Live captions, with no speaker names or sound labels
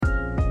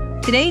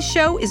Today's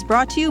show is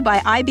brought to you by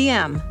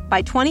IBM.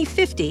 By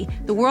 2050,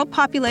 the world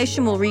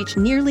population will reach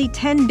nearly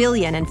 10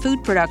 billion and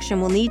food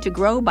production will need to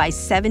grow by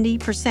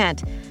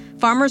 70%.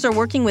 Farmers are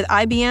working with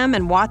IBM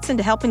and Watson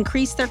to help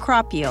increase their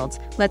crop yields.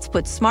 Let's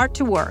put smart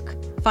to work.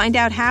 Find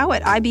out how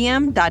at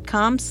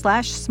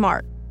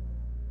ibm.com/smart.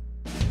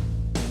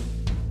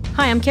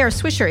 Hi, I'm Kara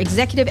Swisher,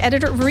 executive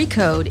editor of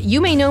Recode. You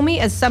may know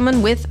me as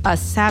someone with a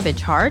savage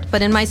heart,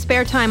 but in my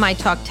spare time I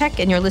talk tech,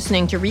 and you're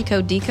listening to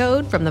Recode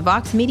Decode from the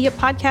Vox Media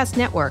Podcast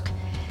Network.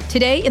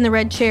 Today in the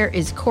red chair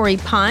is Corey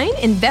Pine,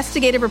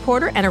 investigative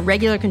reporter and a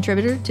regular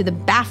contributor to The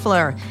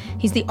Baffler.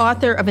 He's the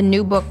author of a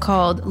new book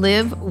called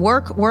Live,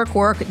 Work, Work,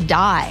 Work,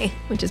 Die,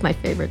 which is my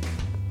favorite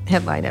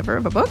headline ever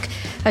of a book,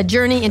 a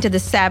journey into the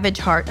savage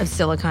heart of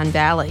Silicon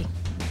Valley.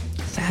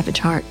 Savage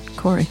heart.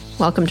 Corey,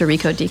 welcome to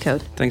Recode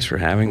Decode. Thanks for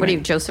having me. What are you,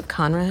 Joseph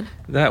Conrad?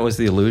 That was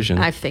the illusion.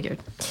 I figured.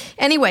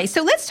 Anyway,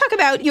 so let's talk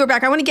about your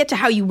background. I want to get to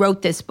how you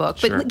wrote this book,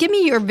 but Sure. Give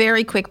me your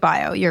very quick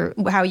bio,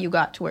 how you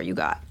got to where you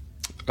got.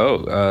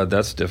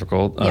 That's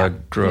difficult. Yeah,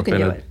 Grew up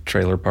in a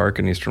trailer park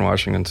in Eastern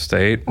Washington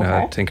State.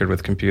 Okay. Tinkered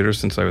with computers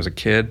since I was a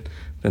kid.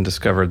 Then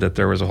discovered that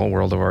there was a whole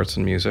world of arts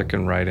and music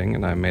and writing,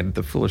 and I made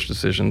the foolish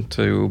decision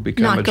to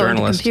become a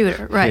journalist. Not go to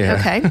computer, right? Yeah.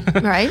 Okay,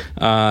 right.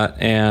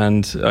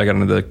 And I got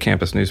into the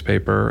campus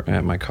newspaper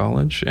at my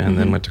college, and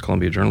then went to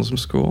Columbia Journalism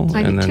School,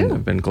 and then too.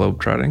 I've been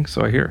globetrotting.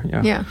 So I hear,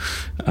 yeah. Yeah.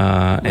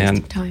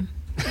 Waste of time.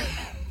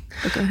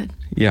 But go ahead.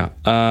 Yeah.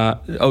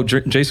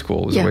 J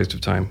School was a waste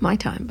of time. My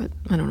time, but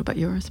I don't know about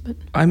yours. But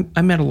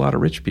I met a lot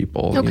of rich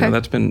people. Okay.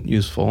 That's been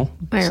useful.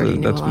 I already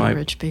knew that's a lot of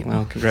rich people.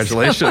 Well,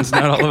 congratulations.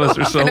 Not all of us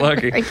are so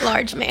lucky. A very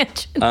large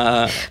mansion.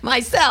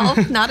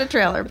 Myself, not a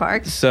trailer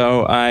park.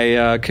 So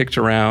I kicked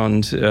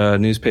around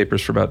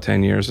newspapers for about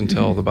 10 years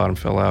until the bottom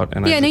fell out.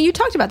 And You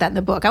talked about that in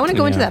the book. I want to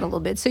go into that a little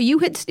bit. So you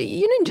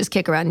didn't just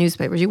kick around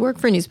newspapers. You worked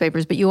for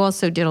newspapers, but you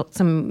also did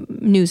some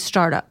news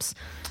startups.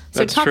 So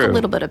That's talk true. a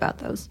little bit about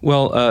those.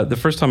 Well, the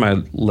first time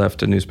I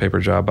left a newspaper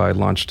job, I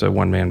launched a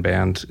one-man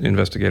band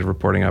investigative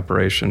reporting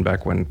operation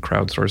back when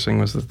crowdsourcing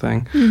was the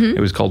thing.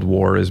 It was called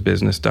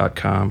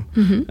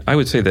warisbusiness.com. I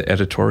would say that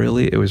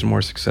editorially it was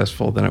more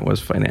successful than it was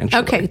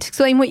financially. Okay,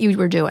 explain what you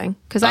were doing.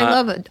 Because I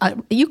love it.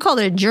 You called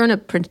it a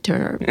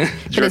journalpreneur,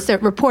 but it's a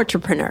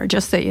reporterpreneur,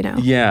 just so you know.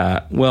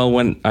 Yeah. Well,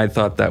 when I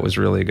thought that was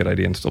really a good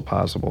idea and still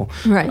possible.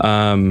 Right.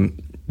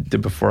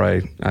 Before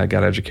I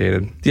got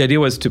educated. The idea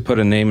was to put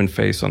a name and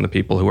face on the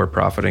people who are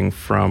profiting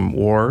from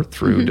war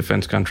through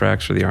defense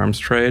contracts or the arms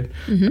trade.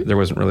 There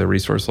wasn't really a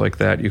resource like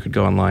that. You could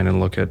go online and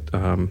look at,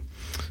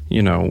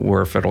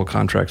 where federal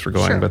contracts were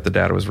going, but the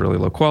data was really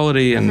low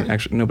quality, and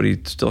actually nobody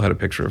still had a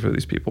picture of who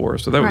these people were.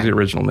 So that was the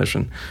original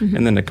mission.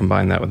 And then to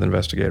combine that with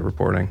investigative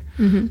reporting.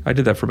 I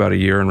did that for about a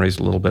year and raised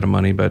a little bit of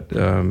money, but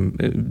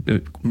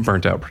it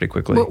burnt out pretty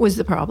quickly. What was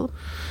the problem?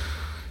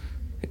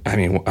 I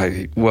mean,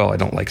 I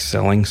don't like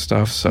selling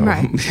stuff, so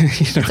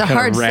It's a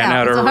hard ran sell.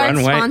 out It's of a hard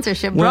runway.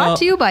 sponsorship brought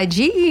to you by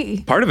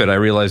GE. Part of it, I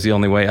realized the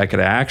only way I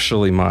could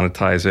actually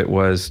monetize it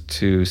was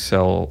to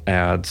sell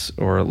ads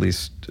or at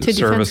least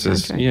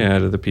services,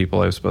 to the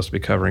people I was supposed to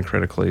be covering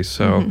critically.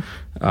 So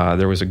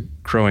there was a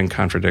growing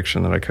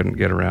contradiction that I couldn't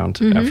get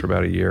around after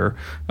about a year.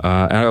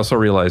 And I also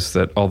realized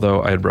that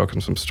although I had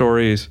broken some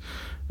stories,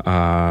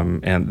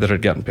 and that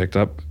had gotten picked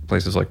up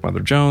places like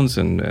Mother Jones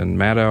and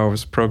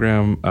Maddow's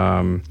program,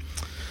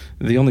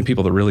 the only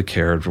people that really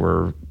cared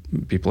were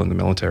people in the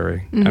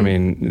military. I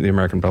mean, the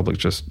American public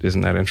just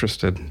isn't that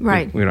interested.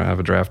 Right. We don't have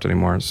a draft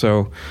anymore.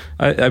 So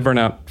I burnt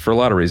out for a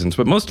lot of reasons,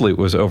 but mostly it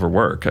was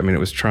overwork. I mean, it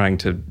was trying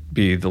to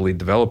be the lead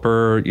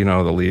developer,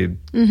 the lead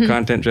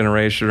content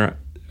generation.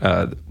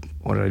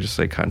 What did I just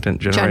say? Content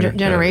generator?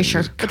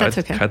 Generation. But that's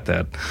okay. Cut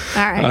that.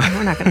 All right.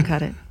 We're not going to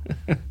cut it.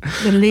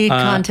 The lead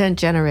content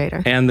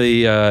generator. And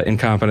the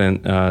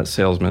incompetent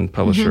salesman,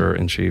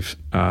 publisher-in-chief.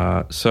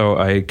 So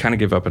I kind of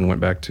gave up and went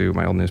back to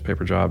my old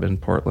newspaper job in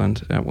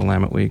Portland at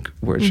Willamette Week,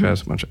 which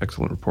has a bunch of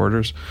excellent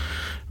reporters.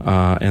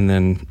 And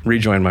then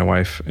rejoined my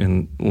wife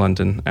in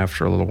London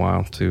after a little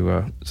while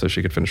so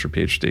she could finish her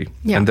PhD.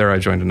 Yeah. And there I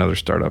joined another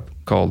startup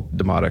called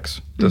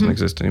Demotics. Doesn't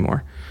exist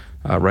anymore.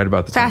 Right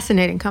about the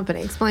Fascinating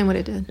company. Explain what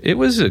it did. It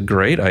was a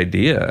great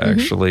idea,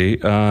 actually.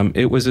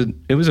 It was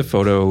a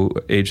photo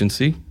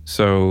agency,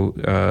 so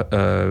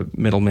a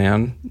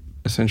middleman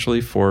essentially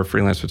for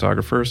freelance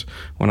photographers.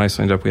 When I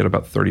signed up, we had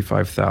about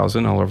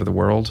 35,000 all over the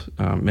world.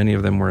 Many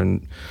of them were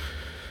in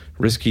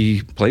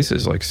risky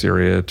places like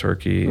Syria,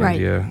 Turkey,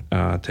 India,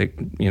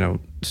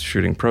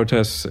 shooting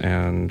protests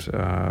and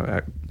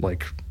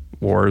like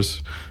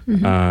wars.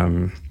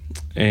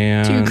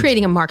 And so you're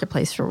creating a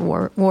marketplace for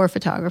war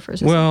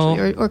photographers,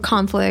 essentially, or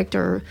conflict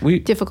or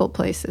difficult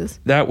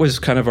places. That was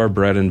kind of our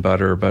bread and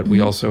butter, but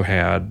we also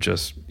had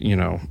just,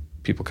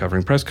 people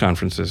covering press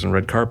conferences and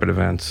red carpet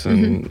events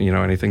and,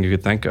 anything you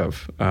could think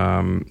of.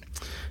 About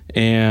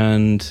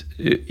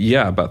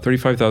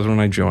 35,000 when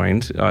I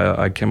joined.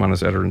 I came on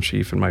as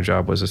editor-in-chief, and my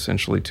job was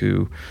essentially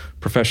to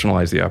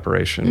professionalize the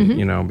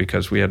operation,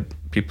 because we had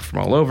people from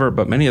all over,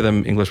 but many of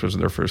them, English was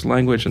their first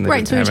language. And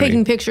they so you're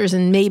taking pictures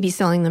and maybe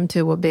selling them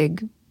to a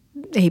big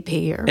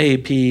AP or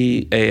AP,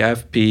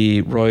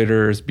 AFP,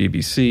 Reuters,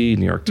 BBC,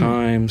 New York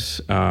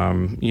Times,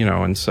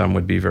 and some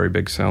would be very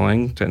big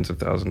selling, tens of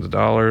thousands of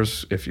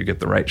dollars if you get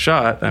the right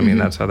shot. I mean,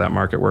 that's how that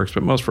market works,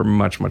 but most were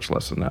much, much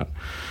less than that.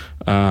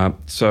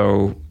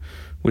 So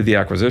with the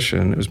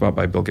acquisition, it was bought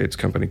by Bill Gates'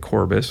 company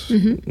Corbis,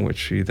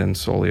 which he then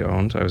solely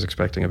owned. I was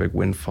expecting a big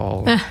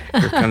windfall.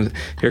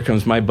 Here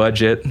comes my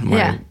budget,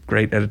 my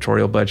great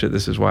editorial budget.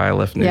 This is why I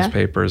left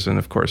newspapers. And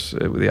of course,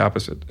 the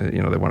opposite.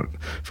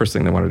 First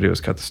thing they wanted to do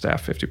is cut the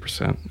staff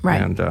 50%. Right.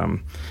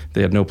 And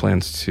they had no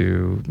plans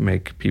to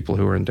make people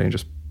who were in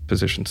dangerous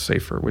positions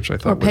safer, which I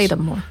thought pay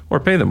them more. Or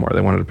pay them more.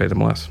 They wanted to pay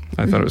them less.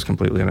 I thought it was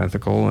completely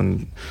unethical.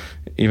 And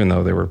even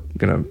though they were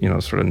going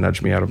to, sort of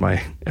nudge me out of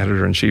my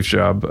editor-in-chief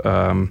job,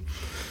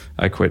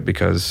 I quit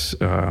because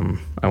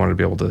I wanted to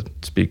be able to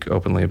speak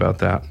openly about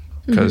that.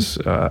 Because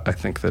I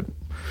think that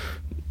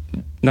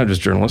not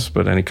just journalists,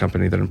 but any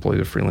company that employs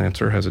a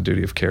freelancer has a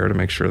duty of care to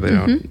make sure they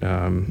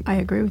don't. I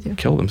agree with you.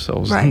 Kill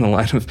themselves in the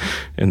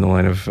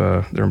line of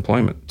their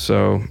employment.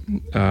 So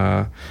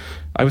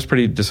I was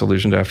pretty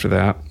disillusioned after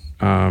that.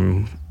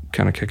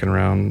 Kind of kicking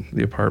around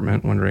the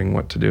apartment, wondering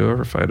what to do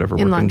or if I'd ever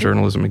work in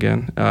journalism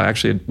again.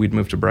 Actually, we'd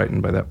moved to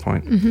Brighton by that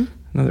point.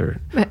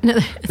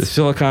 The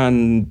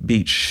Silicon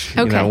Beach,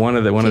 one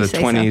of the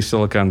 20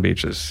 Silicon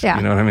beaches. Yeah.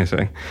 You know what I'm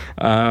saying?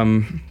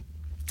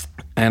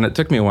 And it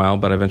took me a while,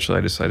 but eventually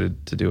I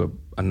decided to do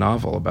a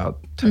novel about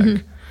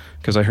tech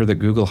because I heard that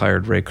Google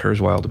hired Ray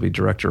Kurzweil to be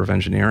director of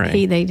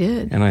engineering. They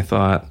did. And I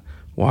thought,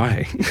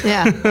 why?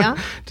 Yeah.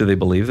 Do they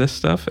believe this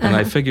stuff? And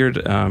I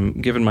figured,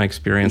 given my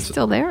experience... He's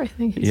still there, I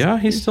think.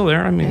 He's still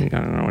there. I mean, I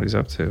don't know what he's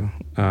up to.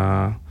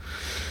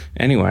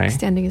 Anyway.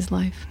 Extending his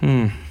life.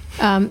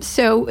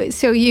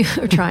 So you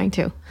are trying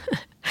to.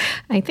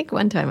 I think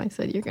one time I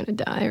said you're going to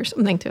die or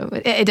something to him,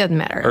 but it doesn't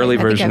matter. Early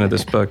version of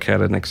this book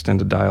had an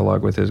extended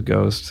dialogue with his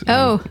ghost.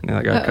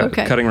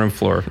 Cutting room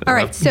floor. All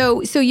right.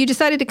 So you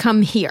decided to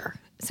come here.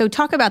 So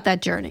talk about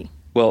that journey.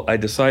 Well, I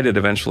decided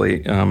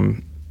eventually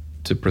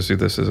to pursue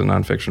this as a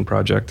nonfiction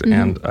project,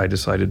 and I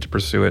decided to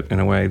pursue it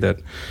in a way that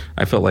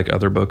I felt like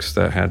other books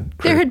that had...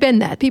 There had been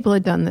that. People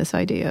had done this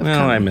idea of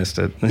Well, I missed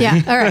it.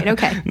 Yeah, all right,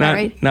 okay.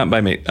 Not by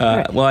me.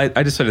 Right. Well,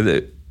 I decided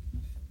that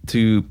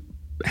to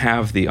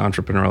have the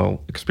entrepreneurial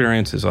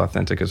experience as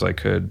authentic as I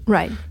could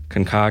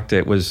concoct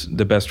it was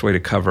the best way to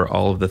cover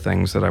all of the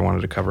things that I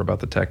wanted to cover about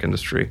the tech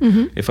industry.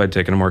 If I'd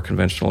taken a more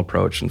conventional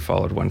approach and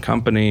followed one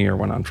company or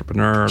one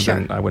entrepreneur,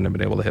 then I wouldn't have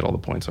been able to hit all the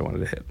points I wanted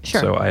to hit.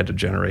 So I had to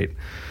generate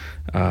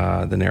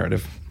the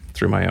narrative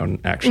through my own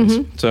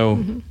actions.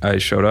 So I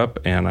showed up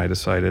and I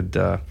decided,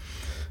 how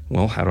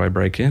do I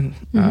break in?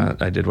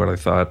 I did what I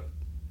thought,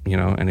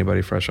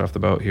 anybody fresh off the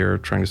boat here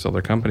trying to sell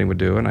their company would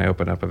do, and I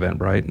opened up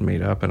Eventbrite and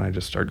meet up, and I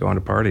just started going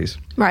to parties.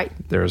 Right.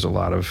 There's a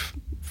lot of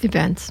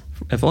events,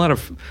 a lot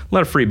of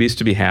freebies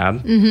to be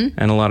had,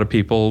 and a lot of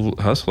people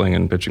hustling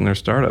and pitching their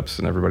startups,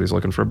 and everybody's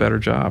looking for a better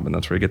job, and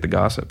that's where you get the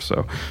gossip.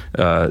 So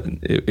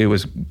it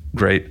was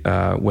great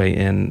way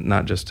in,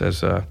 not just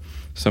as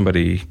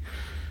somebody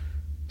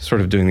sort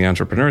of doing the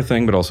entrepreneur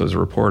thing, but also as a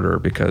reporter,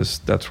 because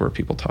that's where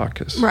people talk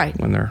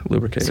when they're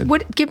lubricated. So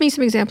give me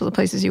some examples of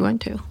places you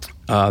went to.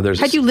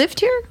 Had you lived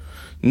here?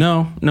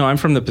 No, I'm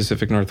from the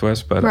Pacific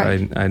Northwest, but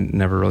I'd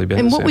never really been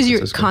to San Francisco. And what was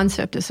your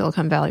concept of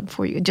Silicon Valley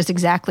before you? Just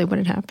exactly what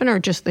had happened, or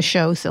just the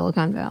show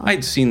Silicon Valley?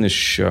 I'd seen the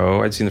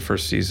show. I'd seen the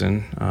first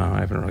season. I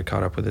haven't really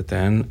caught up with it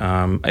then.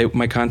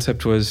 My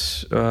concept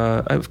was,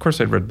 of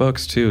course, I'd read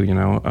books too,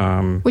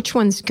 Which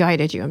ones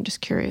guided you? I'm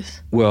just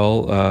curious.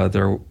 Well,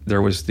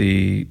 there was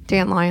the...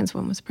 Dan Lyons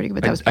one was pretty good,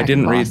 but that was back I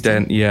didn't in read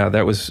Boston. Dan. Yeah,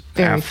 that was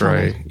Very after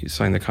funny. I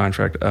signed the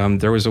contract.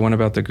 There was the one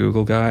about the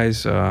Google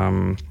guys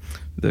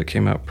that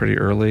came out pretty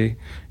early.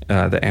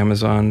 The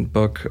Amazon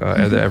book,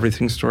 the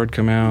Everything Store had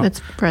come out.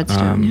 That's Brad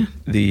Stone,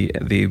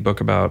 The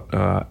book about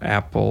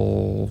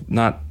Apple,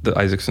 not the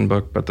Isaacson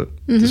book, but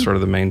the sort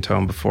of the main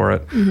tome before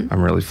it.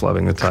 I'm really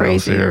flubbing the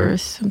titles Crazy here. or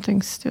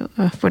something still,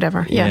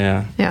 whatever.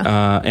 Yeah.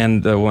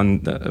 And the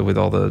one with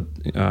all the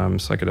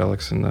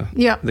psychedelics and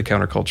the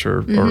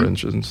counterculture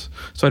origins.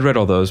 So I'd read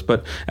all those.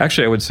 But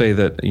actually, I would say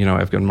that,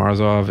 Evgen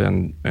Marzov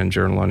and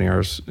Jaron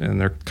Lanier's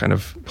and their kind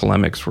of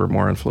polemics were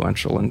more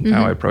influential in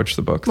how I approached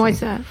the book. Why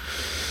is that?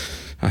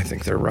 I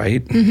think they're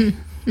right. And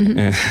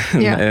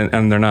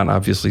they're not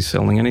obviously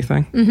selling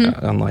anything,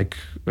 unlike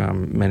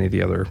many of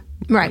the other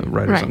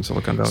writers on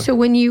Silicon Valley. So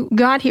when you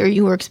got here,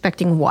 you were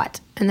expecting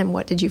what? And then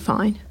what did you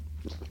find?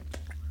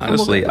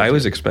 Honestly, I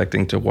was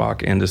expecting to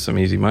walk into some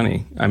easy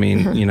money. I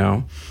mean,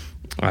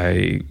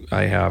 I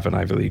have an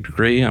Ivy League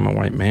degree. I'm a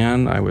white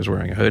man. I was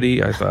wearing a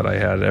hoodie. I thought I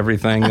had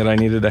everything that I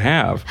needed to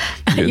have.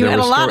 You had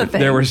a lot of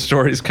things. There were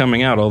stories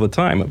coming out all the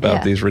time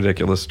about these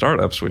ridiculous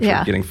startups which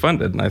were getting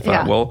funded. And I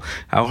thought, well,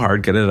 how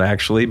hard could it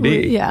actually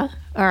be? Yeah.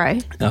 All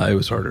right. It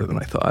was harder than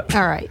I thought.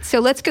 All right. So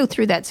let's go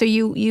through that. So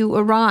you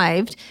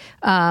arrived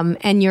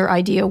and your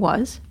idea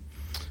was?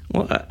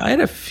 Well, I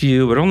had a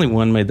few, but only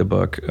one made the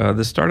book.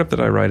 The startup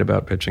that I write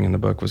about pitching in the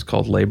book was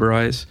called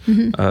Laborize.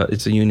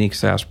 It's a unique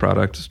SaaS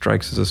product,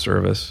 strikes as a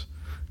service.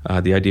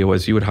 the idea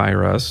was you would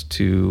hire us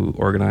to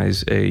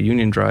organize a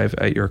union drive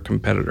at your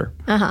competitor,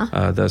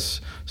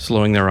 thus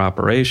slowing their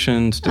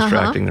operations,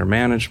 distracting their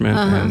management,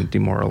 and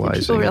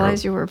demoralizing. Did people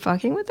realize you were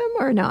fucking with them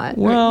or not?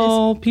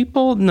 Well,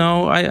 people,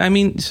 no. I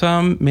mean,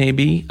 some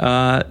maybe.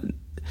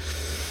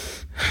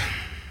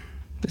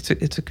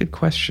 It's a good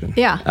question.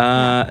 Yeah.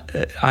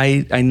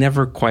 I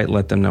never quite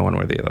let them know one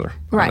way or the other,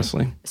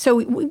 honestly. Right. So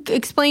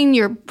explain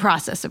your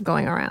process of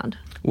going around.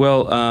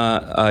 Well,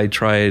 I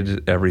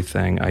tried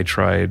everything. I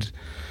tried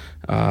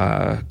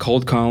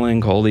cold calling,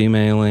 cold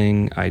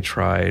emailing. I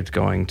tried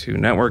going to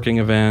networking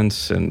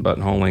events and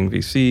buttonholing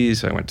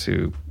VCs. I went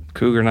to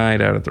Cougar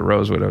Night out at the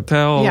Rosewood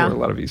Hotel. There were a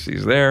lot of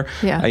VCs there.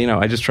 Yeah.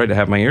 I just tried to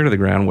have my ear to the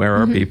ground. Where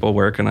are people?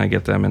 Where can I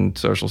get them in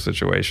social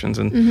situations?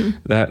 And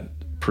that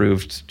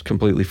proved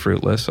completely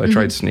fruitless. I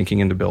tried sneaking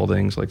into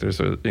buildings. Like there's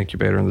an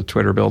incubator in the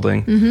Twitter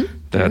building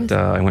that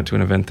I went to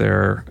an event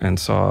there and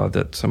saw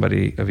that a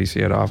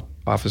VC had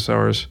office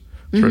hours.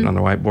 It's written on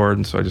the whiteboard.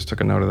 And so I just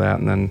took a note of that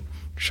and then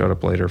showed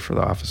up later for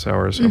the office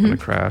hours, hoping to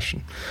crash.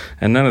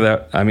 And none of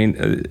that, I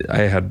mean, I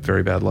had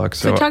very bad luck.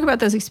 So talk about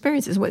those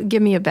experiences.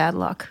 Give me a bad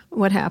luck.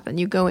 What happened?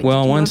 You go in.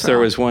 Well, once there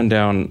was one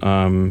down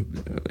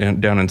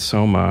in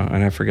Soma,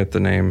 and I forget the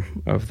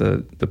name of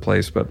the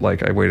place, but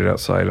like I waited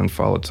outside and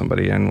followed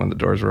somebody in when the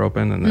doors were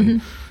open and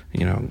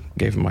then,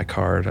 gave them my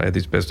card. I had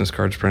these business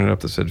cards printed up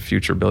that said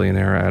future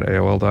billionaire at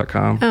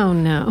AOL.com. Oh,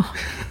 no.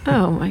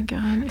 Oh, my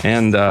God.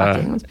 And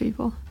fucking with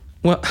people.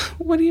 Well,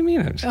 what do you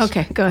mean?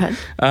 Okay, go ahead.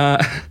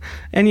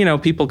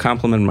 And, people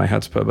complimented my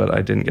chutzpah, but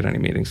I didn't get any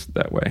meetings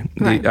that way.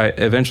 Right.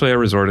 Eventually I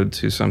resorted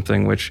to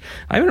something which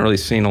I haven't really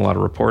seen a lot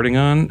of reporting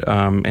on,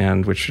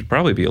 and which should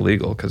probably be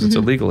illegal because it's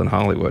illegal in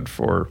Hollywood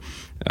for,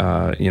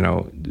 to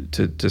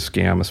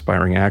scam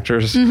aspiring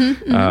actors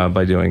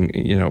by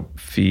doing,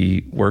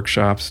 fee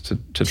workshops to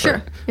try.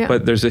 Sure. Yeah.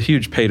 But there's a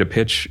huge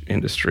pay-to-pitch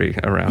industry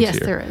around here. Yes,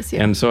 there is.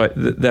 Yeah. And so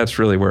that's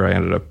really where I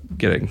ended up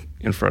getting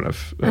in front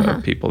of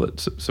people that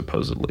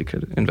supposedly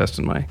could invest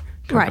in my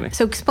company. Right.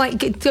 So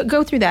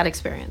go through that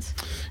experience.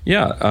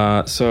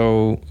 Yeah.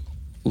 So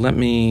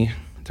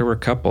there were a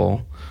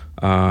couple.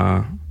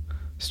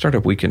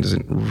 Startup Weekend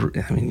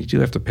you do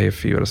have to pay a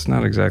fee, but it's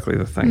not exactly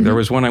the thing. There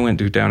was one I went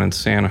to down in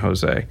San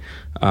Jose,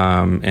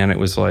 and it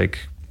was like,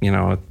 a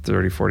 $30,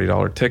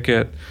 $40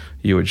 ticket.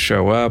 You would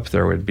show up.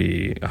 There would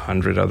be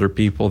 100 other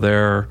people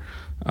there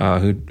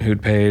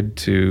who'd paid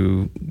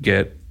to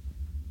get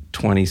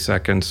 20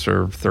 seconds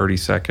or 30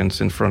 seconds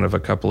in front of a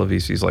couple of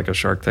VCs, like a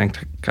Shark Tank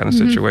kind of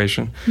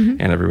situation.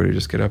 And everybody would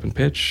just get up and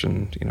pitch,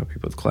 and people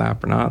would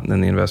clap or not. And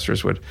then the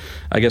investors would,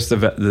 I guess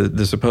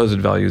the supposed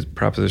value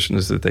proposition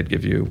is that they'd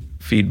give you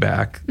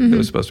feedback that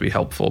was supposed to be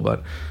helpful,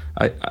 but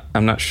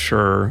I'm not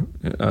sure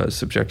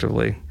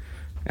subjectively.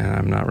 And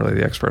I'm not really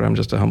the expert. I'm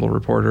just a humble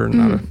reporter,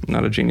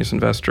 not a genius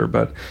investor.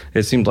 But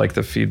it seemed like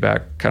the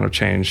feedback kind of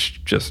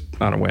changed just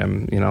on a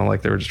whim.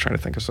 Like they were just trying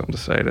to think of something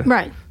to say to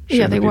right.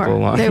 Yeah, they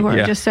were. They were.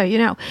 Yeah. Just so you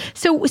know.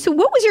 So what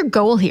was your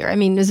goal here? I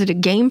mean, is it a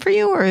game for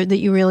you, or that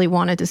you really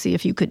wanted to see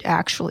if you could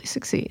actually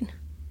succeed?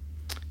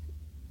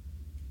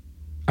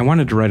 I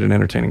wanted to write an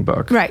entertaining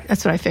book. Right.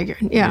 That's what I figured.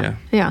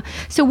 Yeah.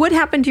 So what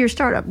happened to your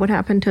startup? What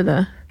happened to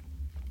the?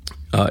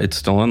 It's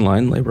still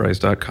online,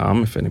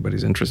 laborize.com. If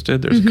anybody's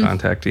interested, there's a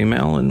contact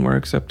email, and we're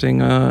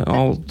accepting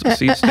all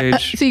seed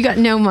stage. So you got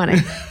no money.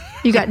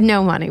 You got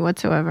no money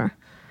whatsoever.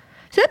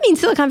 So that means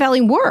Silicon Valley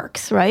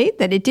works, right?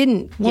 That it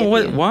didn't.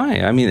 Well,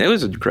 why? I mean, it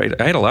was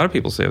I had a lot of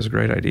people say it was a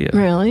great idea.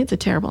 Really? It's a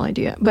terrible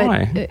idea. But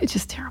why? It's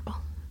just terrible.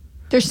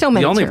 There's so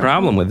many. The only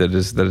problem with it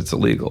is that it's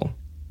illegal.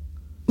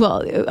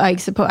 Well, I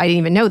suppose I didn't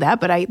even know that,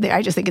 but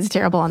I just think it's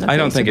terrible on the face. I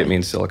don't think it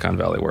means Silicon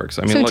Valley works.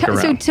 I mean, look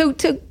around. So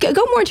to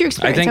go more into your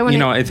experience.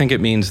 I think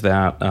it means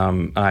that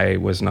I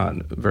was not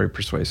very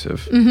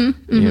persuasive.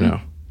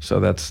 So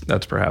that's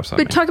perhaps on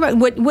me. But talk about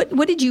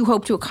what did you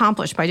hope to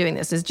accomplish by doing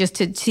this? Is just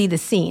to see the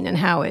scene and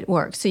how it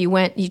works. So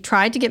you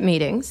tried to get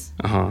meetings.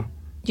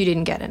 You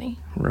didn't get any.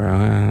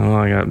 Well,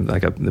 I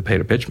got the pay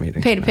to pitch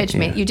meeting.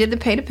 Meeting. You did the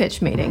pay to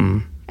pitch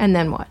meeting, and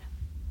then what?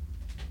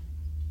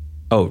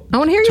 Oh, I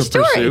want to hear your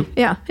story. Pursue?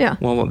 Yeah.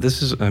 Well,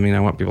 I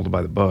want people to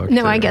buy the book.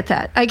 No, I get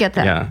that.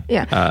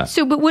 Yeah.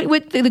 So, but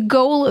what the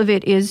goal of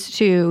it is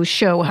to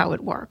show how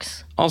it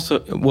works.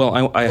 Also, well,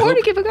 I hope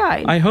to give a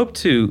guide. I hope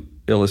to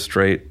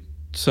illustrate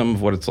some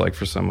of what it's like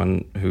for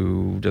someone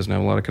who doesn't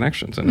have a lot of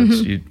connections, and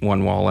it's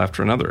one wall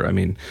after another. I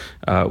mean,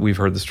 we've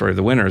heard the story of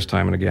the winners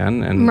time and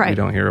again, and we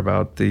don't hear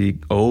about the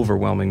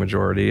overwhelming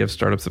majority of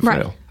startups that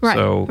fail.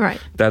 So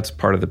that's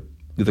part of the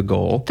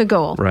goal. The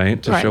goal.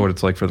 Right? To show what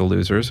it's like for the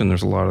losers, and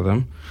there's a lot of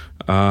them.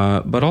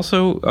 But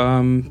also,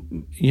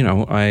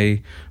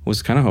 I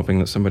was kind of hoping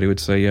that somebody would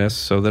say yes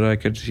so that I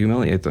could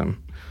humiliate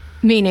them.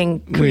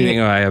 Meaning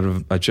I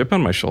have a chip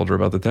on my shoulder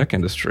about the tech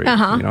industry.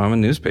 I'm a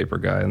newspaper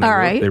guy, and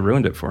they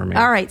ruined it for me.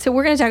 All right, so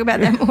we're going to talk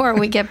about that more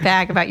when we get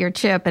back, about your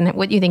chip and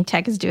what you think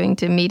tech is doing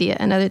to media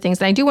and other things.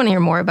 And I do want to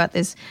hear more about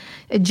this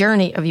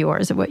journey of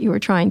yours, of what you were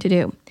trying to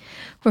do.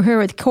 We're here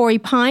with Corey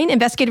Pine,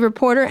 investigative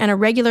reporter and a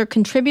regular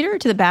contributor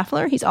to The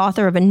Baffler. He's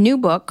author of a new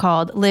book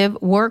called Live,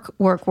 Work,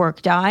 Work,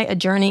 Work, Die, A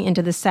Journey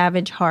into the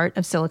Savage Heart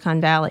of Silicon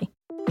Valley.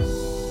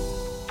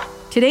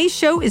 Today's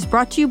show is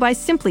brought to you by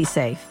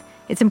SimpliSafe.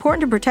 It's important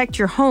to protect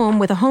your home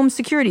with a home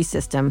security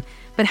system,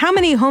 but how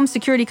many home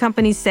security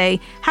companies say,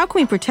 how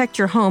can we protect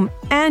your home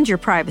and your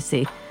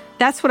privacy?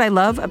 That's what I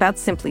love about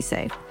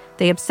SimpliSafe.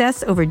 They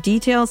obsess over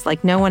details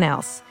like no one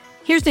else.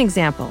 Here's an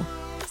example.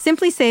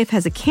 SimpliSafe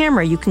has a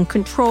camera you can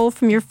control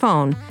from your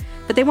phone,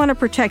 but they want to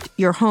protect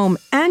your home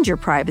and your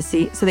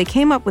privacy, so they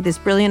came up with this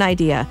brilliant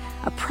idea,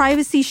 a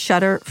privacy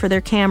shutter for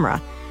their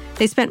camera.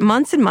 They spent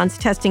months and months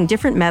testing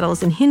different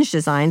metals and hinge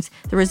designs.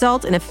 The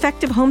result, an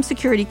effective home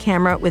security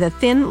camera with a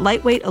thin,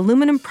 lightweight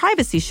aluminum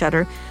privacy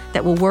shutter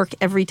that will work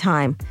every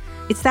time.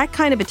 It's that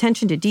kind of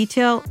attention to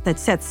detail that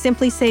sets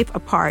SimpliSafe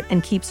apart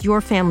and keeps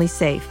your family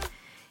safe.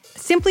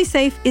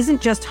 SimpliSafe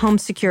isn't just home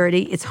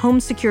security, it's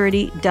home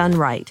security done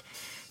right.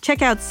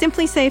 Check out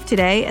SimpliSafe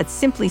today at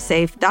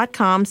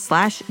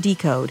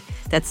simplisafe.com/decode.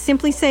 That's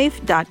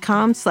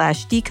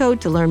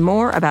simplisafe.com/decode to learn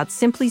more about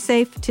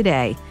SimpliSafe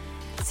today.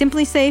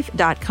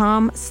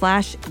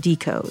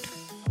 simplisafe.com/decode.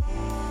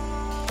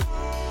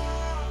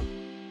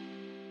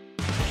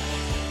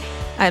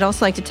 I'd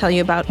also like to tell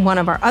you about one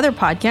of our other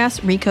podcasts,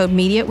 Recode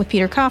Media with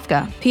Peter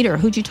Kafka. Peter,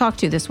 who'd you talk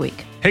to this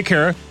week? Hey,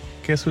 Kara.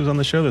 Guess who's on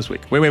the show this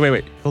week?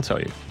 Wait. He'll tell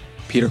you.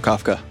 Peter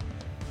Kafka.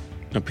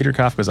 No, Peter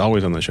Kafka's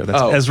always on the show.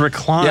 That's Ezra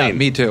Klein. Yeah,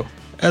 me too.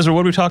 Ezra,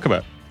 what do we talk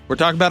about? We're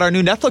talking about our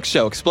new Netflix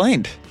show,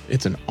 Explained.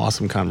 It's an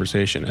awesome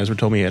conversation. Ezra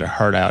told me he had a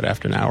heart out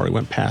after an hour. He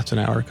went past an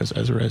hour because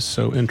Ezra is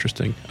so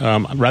interesting.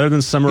 Rather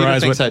than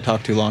summarize Peter thinks I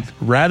talk too long.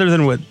 Rather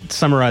than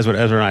summarize what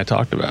Ezra and I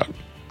talked about,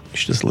 you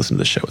should just listen to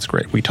the show. It's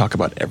great. We talk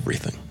about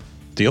everything.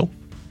 Deal?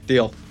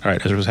 Deal. All right,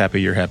 Ezra's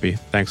happy. You're happy.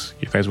 Thanks.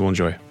 You guys will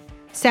enjoy.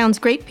 Sounds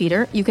great,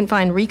 Peter. You can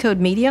find Recode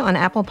Media on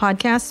Apple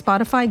Podcasts,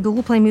 Spotify,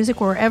 Google Play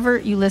Music, or wherever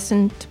you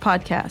listen to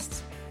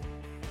podcasts.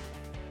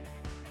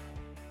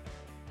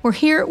 We're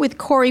here with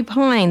Corey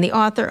Pine, the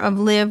author of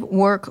Live,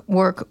 Work,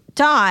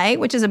 Die,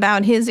 which is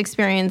about his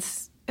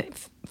experience,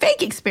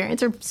 fake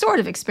experience, or sort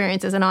of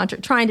experience as an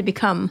entrepreneur, trying to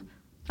become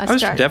a I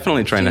was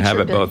definitely trying to have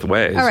it both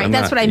ways. All right,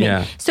 that's what I mean.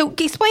 Yeah. So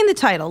explain the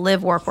title,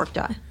 Live, Work,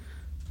 Die.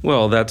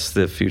 Well, that's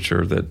the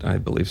future that I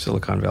believe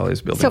Silicon Valley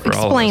is building for all of us. So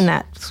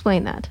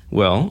explain that.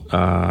 Well,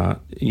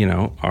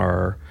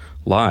 our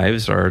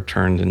lives are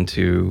turned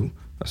into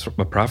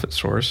a profit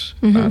source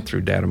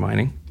through data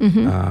mining.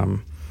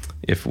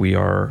 If we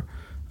are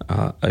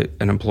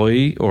an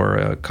employee or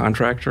a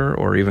contractor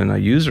or even a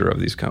user of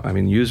these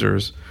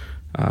users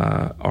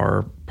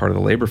are part of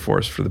the labor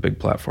force for the big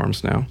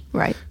platforms now.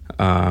 Right.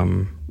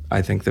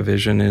 I think the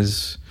vision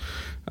is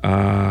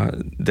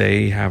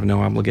they have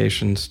no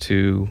obligations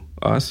to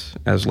us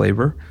as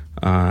labor,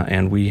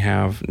 and we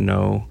have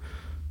no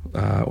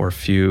or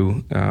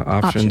few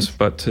options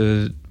but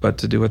to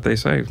do what they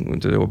say,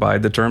 to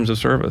abide the terms of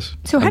service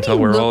until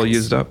we're all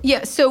used up.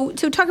 Yeah, so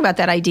talk about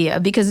that idea,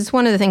 because it's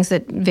one of the things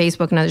that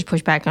Facebook and others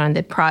push back on.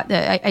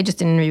 I just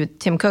did an interview with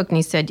Tim Cook, and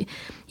he said,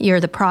 you're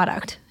the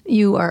product.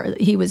 He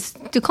was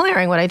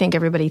declaring what I think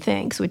everybody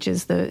thinks, which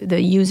is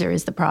the user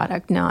is the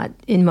product, not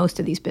in most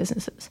of these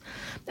businesses,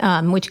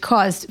 which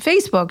caused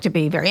Facebook to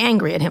be very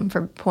angry at him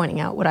for pointing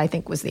out what I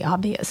think was the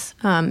obvious.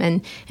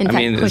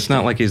 It's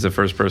not like he's the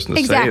first person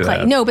to say that.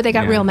 Exactly. No, but they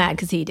got real mad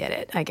because he did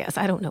it, I guess.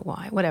 I don't know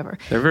why, whatever.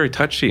 They're very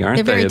touchy, aren't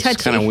they? Very it's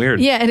touchy. kind of weird.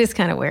 Yeah, it is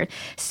kind of weird.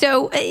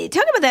 So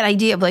talk about that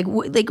idea of like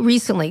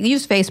recently,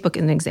 use Facebook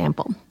as an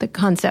example, the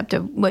concept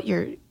of what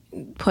you're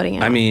putting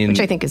out,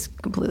 which I think is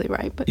completely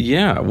right. But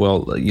yeah,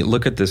 well, you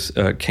look at this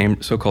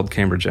so-called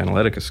Cambridge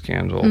Analytica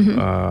scandal.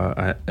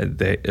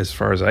 As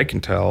far as I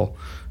can tell,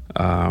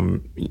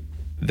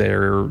 they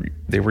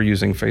were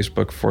using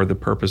Facebook for the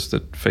purpose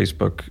that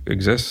Facebook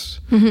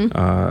exists.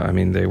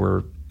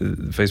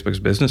 Facebook's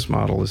business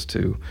model is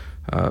to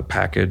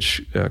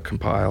package,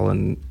 compile,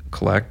 and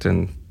collect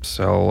and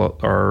sell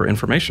our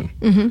information,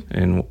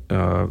 and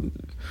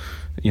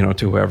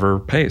to whoever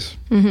pays.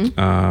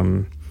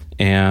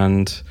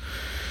 And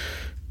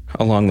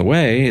along the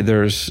way,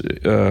 there's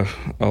a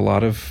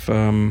lot of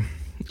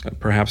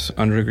perhaps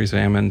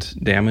under-examined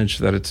damage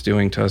that it's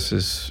doing to us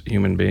as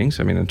human beings.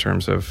 I mean, in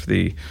terms of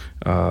the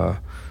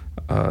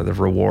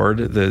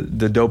reward,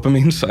 the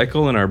dopamine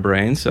cycle in our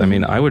brains. I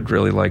mean, I would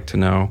really like to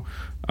know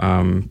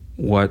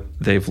what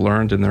they've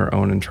learned in their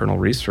own internal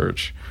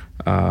research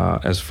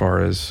as far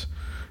as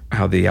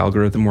how the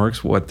algorithm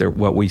works,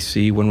 what we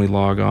see when we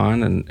log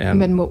on, and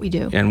then what we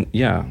do, and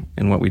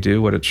what we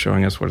do, what it's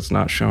showing us, what it's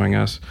not showing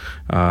us,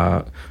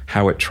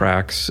 how it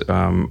tracks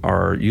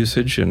our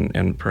usage,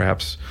 and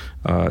perhaps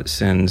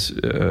sends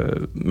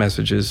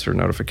messages or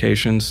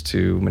notifications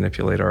to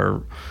manipulate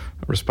our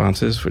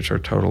responses, which are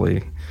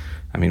totally.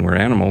 I mean, we're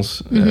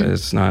animals.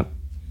 It's not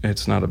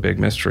a big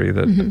mystery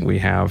that we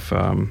have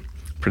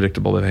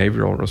predictable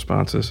behavioral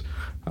responses.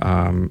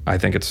 I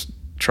think it's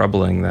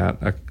troubling that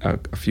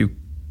a few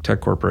tech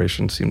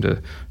corporations seem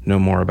to know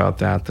more about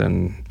that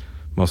than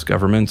most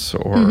governments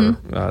or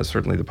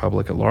certainly the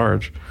public at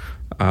large.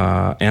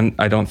 And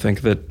I don't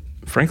think that,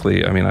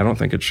 frankly, I don't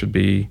think it should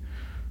be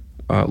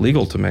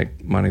legal to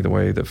make money the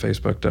way that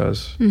Facebook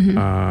does.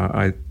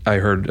 I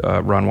heard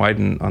Ron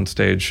Wyden on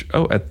stage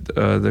at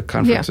the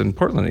conference in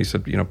Portland. He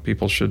said,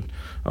 people should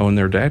own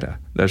their data.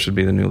 That should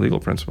be the new legal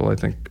principle. I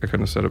think I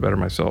couldn't have said it better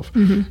myself.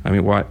 I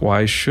mean,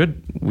 why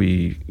should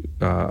we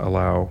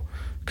allow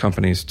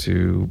companies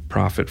to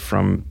profit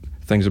from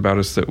things about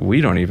us that we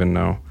don't even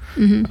know,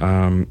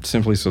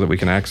 simply so that we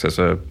can access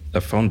a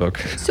phone book?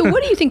 So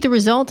what do you think the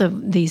result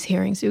of these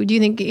hearings? Do you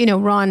think,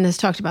 Ron has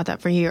talked about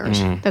that for years,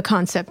 the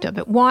concept of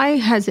it. Why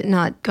has it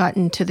not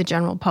gotten to the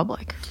general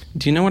public?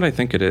 Do you know what I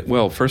think it is?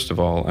 Well, first of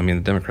all, I mean,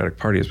 the Democratic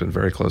Party has been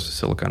very close to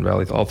Silicon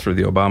Valley all through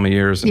the Obama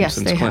years and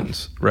since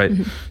Clinton's, right?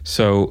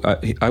 So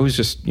I was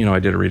just, I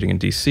did a reading in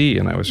D.C.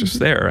 and I was just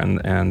there,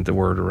 and the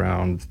word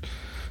around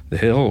the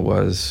Hill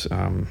was,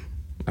 I'm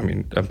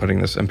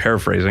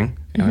paraphrasing,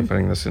 I'm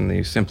putting this in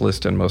the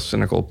simplest and most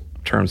cynical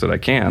terms that I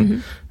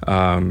can.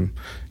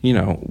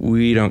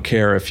 We don't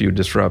care if you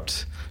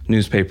disrupt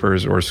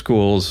newspapers or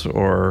schools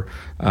or,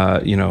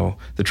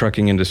 the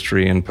trucking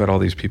industry and put all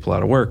these people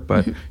out of work,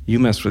 but you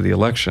mess with the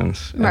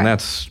elections, and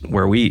that's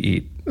where we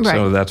eat. Right.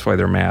 So that's why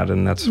they're mad,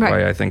 and that's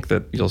why I think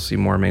that you'll see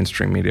more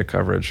mainstream media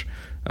coverage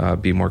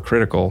be more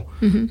critical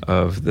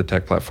of the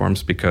tech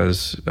platforms,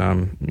 because,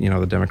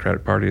 the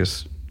Democratic Party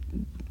is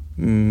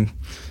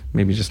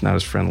maybe just not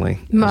as friendly.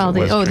 Well,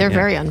 they're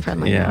very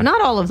unfriendly. Yeah.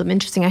 Not all of them.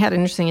 Interesting. I had an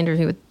interesting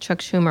interview with Chuck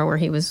Schumer where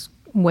he was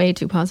way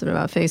too positive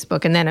about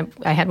Facebook, and then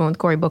I had one with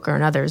Cory Booker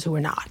and others who were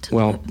not.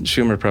 Well,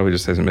 Schumer probably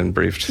just hasn't been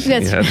briefed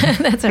yet.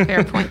 That's a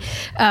fair point.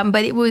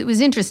 But it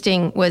was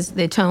interesting was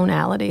the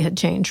tonality had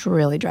changed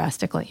really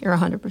drastically. You're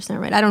 100%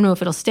 right. I don't know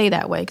if it'll stay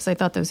that way, because I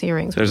thought those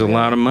hearings There's a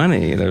lot of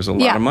money. There's a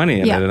lot of money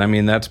in it. And I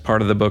mean, that's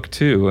part of the book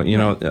too.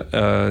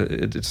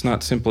 It's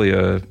not simply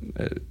a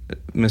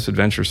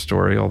misadventure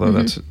story, although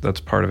that's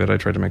part of it. I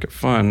tried to make it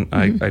fun.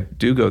 I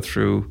do go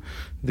through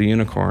the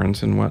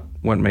unicorns and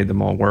what made them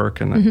all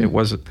work. And it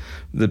was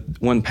the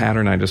one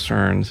pattern I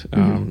discerned,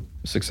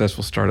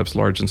 successful startups,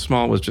 large and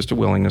small, was just a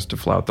willingness to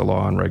flout the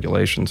law and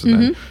regulations and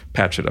then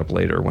patch it up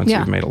later once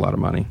you've made a lot of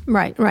money.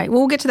 Right. Well,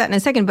 we'll get to that in a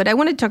second, but I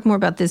want to talk more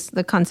about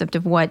the concept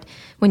of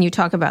when you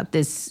talk about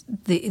this,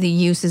 the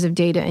uses of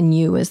data and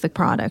you as the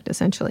product,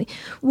 essentially.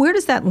 Where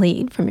does that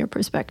lead from your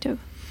perspective?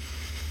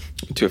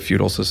 To a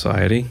feudal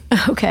society.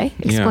 Okay.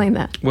 Explain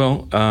that.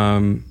 Well,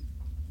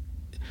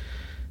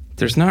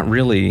 there's not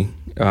really...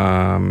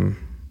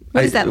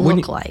 what does that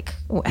look like?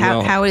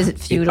 How is it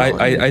feudal?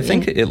 I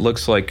think it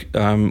looks like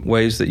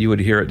ways that you would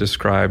hear it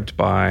described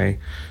by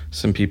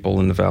some people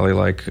in the Valley,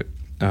 like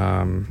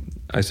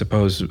I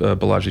suppose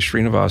Balaji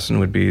Srinivasan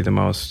would be the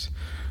most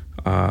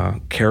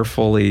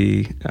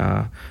carefully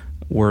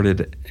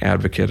worded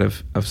advocate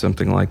of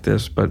something like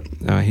this, but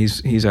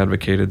he's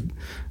advocated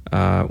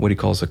what he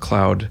calls a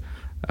cloud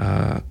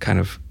kind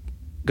of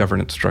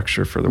governance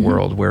structure for the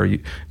world, where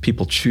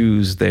people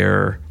choose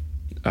their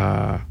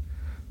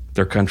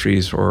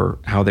countries or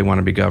how they want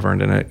to be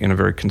governed in a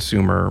very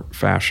consumer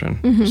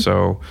fashion.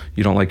 So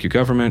you don't like your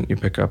government, you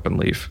pick up and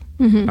leave.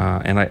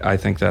 And I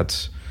think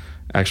that's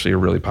actually a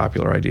really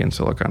popular idea in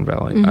Silicon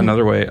Valley.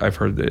 Another way I've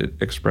heard it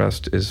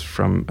expressed is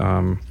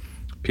from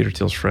Peter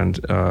Thiel's friend,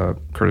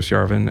 Curtis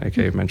Yarvin,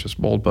 aka Mencius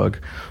Boldbug,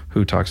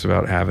 who talks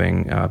about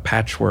having a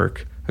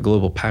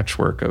global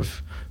patchwork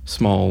of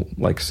small,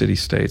 like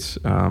city-states,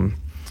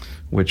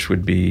 which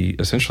would be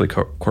essentially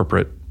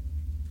corporate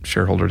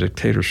shareholder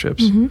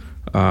dictatorships.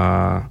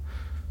 And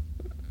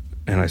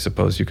I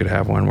suppose you could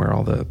have one where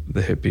all the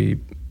hippie,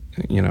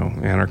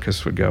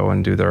 anarchists would go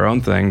and do their own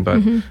thing,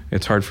 but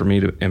it's hard for me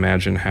to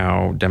imagine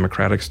how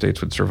democratic states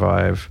would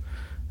survive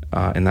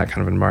in that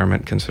kind of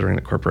environment, considering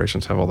that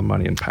corporations have all the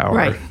money and power.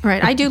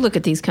 Right. I do look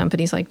at these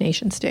companies like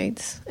nation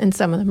states, and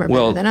some of them are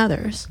better than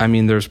others. I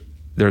mean,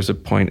 there's a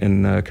point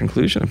in the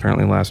conclusion.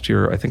 Apparently last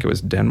year, I think it was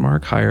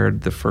Denmark,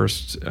 hired the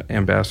first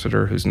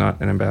ambassador who's not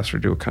an ambassador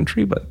to a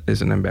country, but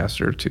is an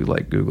ambassador to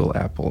like Google,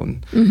 Apple,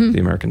 and the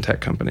American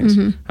tech companies.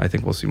 I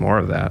think we'll see more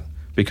of that,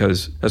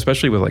 because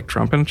especially with like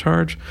Trump in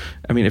charge,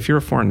 I mean, if you're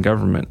a foreign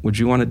government, would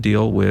you want to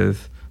deal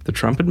with the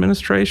Trump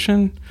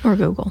administration? Or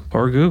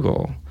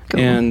Google.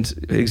 And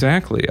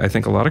exactly, I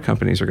think a lot of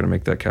companies are going to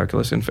make that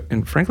calculus,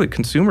 and frankly,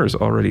 consumers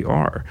already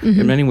are.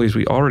 In many ways,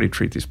 we already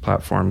treat these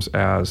platforms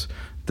as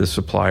the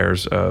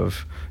suppliers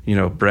of,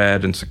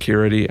 bread and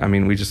security. I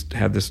mean, we just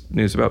had this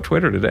news about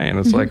Twitter today, and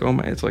it's like,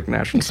 it's like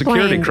national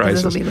security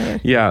crisis.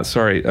 Yeah,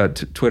 sorry.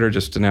 Twitter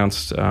just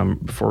announced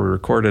before we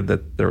recorded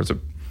that there was a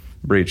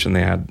breach, and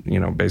they had,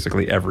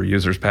 basically every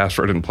user's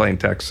password in plain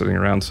text sitting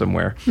around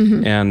somewhere.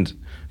 And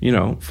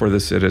for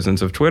the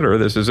citizens of Twitter,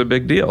 this is a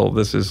big deal.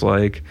 This is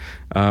like,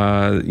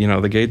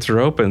 the gates are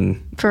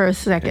open. For a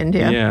second,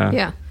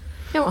 yeah.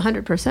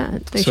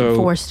 100%. They should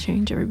force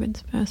change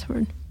everybody's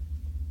password.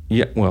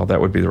 Yeah, well, that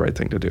would be the right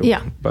thing to do.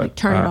 Yeah, but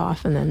turn it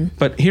off and then...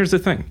 But here's the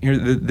thing.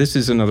 This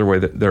is another way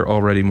that they're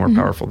already more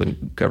powerful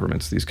than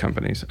governments, these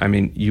companies. I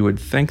mean, you would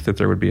think that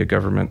there would be a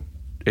government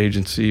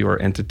agency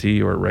or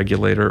entity or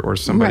regulator or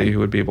somebody who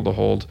would be able to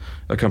hold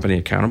a company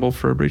accountable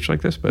for a breach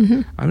like this, but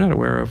I'm not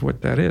aware of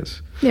what that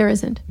is. There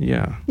isn't.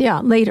 Yeah. Yeah,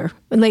 later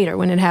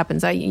when it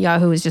happens.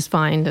 Yahoo has just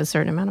fined a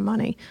certain amount of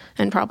money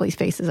and probably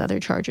faces other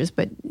charges,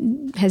 but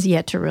has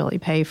yet to really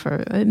pay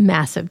for a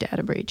massive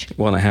data breach.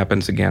 Well, and it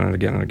happens again and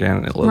again and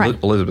again.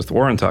 Elizabeth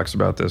Warren talks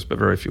about this, but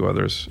very few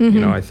others.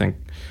 I think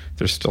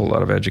there's still a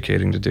lot of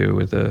educating to do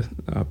with the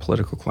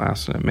political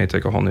class, and it may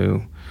take a whole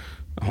new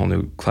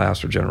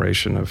class or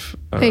generation of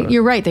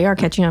you're right, they are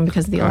catching on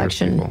because of the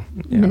election people.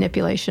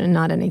 manipulation and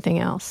not anything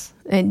else.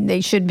 And they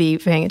should be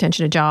paying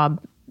attention to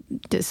job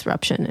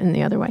disruption in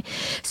the other way.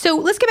 So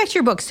let's get back to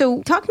your book.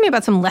 So talk to me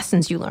about some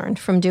lessons you learned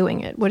from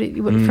doing it. What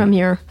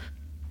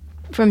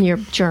from your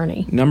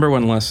journey? Number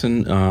one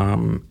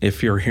lesson,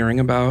 if you're hearing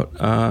about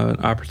an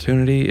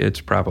opportunity,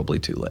 it's probably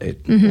too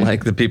late.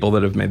 Like the people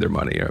that have made their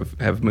money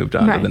have moved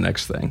on to the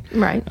next thing.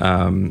 Right.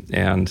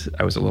 And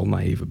I was a little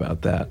naive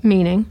about that.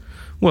 Meaning?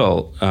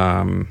 Well,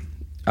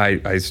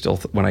 I still,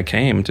 when I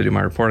came to do my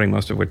reporting,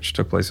 most of which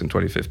took place in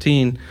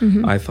 2015,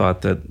 I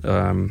thought that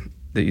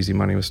the easy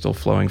money was still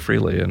flowing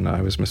freely, and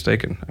I was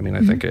mistaken. I mean,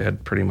 I think it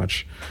had pretty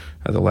much,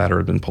 the ladder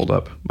had been pulled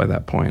up by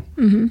that point.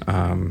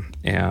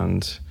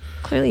 And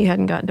clearly you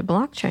hadn't gotten to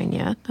blockchain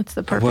yet. That's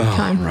the perfect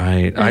time.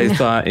 Right. I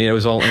thought it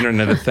was all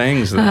Internet of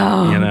Things.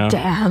 That,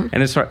 damn.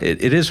 And it's hard.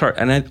 It is hard.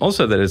 And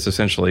also that it's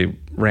essentially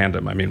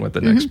random. I mean, what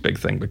the next big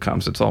thing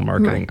becomes. It's all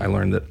marketing. Right. I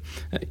learned that.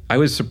 I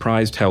was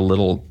surprised how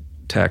little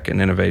tech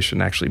and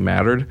innovation actually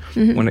mattered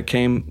when it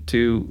came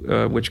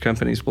to which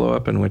companies blow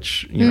up and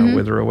which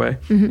wither away.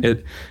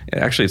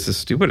 Actually, it's the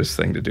stupidest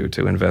thing to do,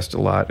 to invest a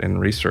lot in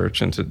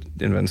research and to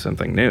invent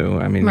something new.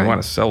 I mean, you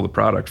want to sell the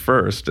product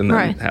first and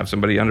then have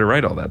somebody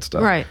underwrite all that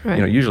stuff. Right.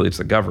 Usually it's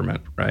the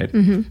government, right?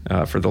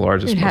 For the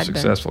largest, most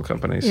successful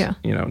companies. Yeah.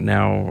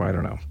 Now I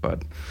don't know,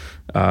 but.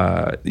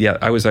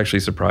 I was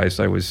actually surprised.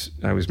 I was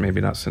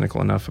maybe not cynical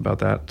enough about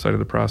that side of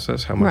the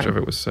process, how much of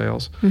it was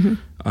sales.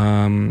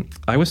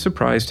 I was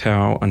surprised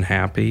how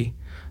unhappy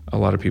a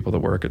lot of people that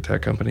work at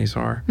tech companies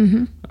are,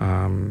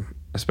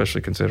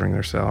 especially considering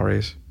their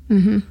salaries.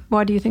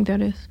 Why do you think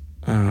that is?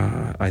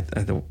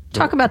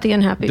 Talk about the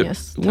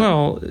unhappiness.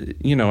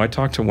 I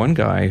talked to one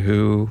guy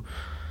who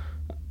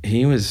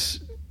he was...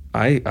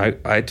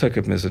 I took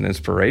him as an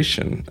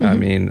inspiration. I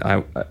mean,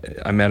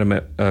 I met him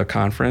at a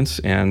conference,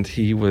 and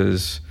he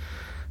was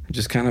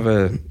just kind of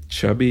a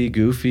chubby,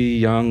 goofy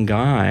young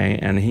guy,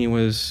 and he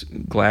was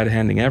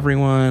glad-handing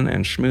everyone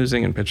and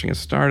schmoozing and pitching a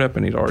startup,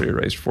 and he'd already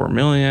raised $4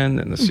 million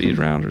in the seed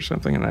round or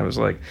something. And I was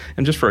like,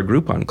 and just for a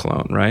Groupon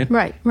clone, right?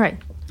 Right.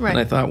 And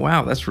I thought,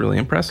 wow, that's really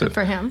impressive. Good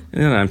for him.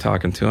 And then I'm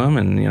talking to him,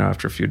 and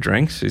after a few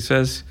drinks, he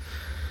says,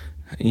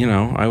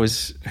 I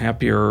was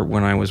happier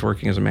when I was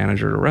working as a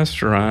manager at a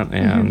restaurant,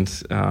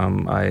 and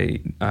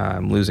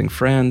I'm losing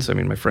friends. I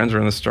mean, my friends are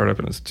in the startup,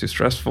 and it's too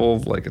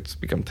stressful. Like, it's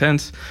become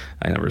tense.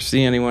 I never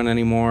see anyone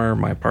anymore.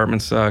 My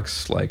apartment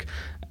sucks. Like,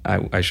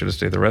 I should have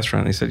stayed at the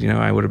restaurant. And he said,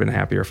 I would have been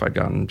happier if I'd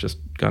gone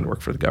to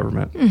work for the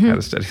government, had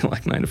a steady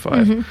 9 to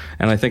 5.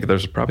 And I think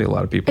there's probably a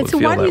lot of people that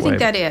feel that way. So why do you think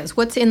that is?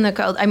 What's in the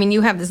culture? I mean,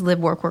 you have this live,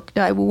 work,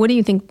 die. What do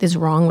you think is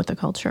wrong with the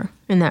culture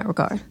in that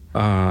regard?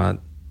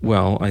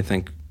 Well, I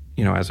think...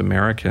 as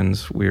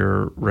Americans,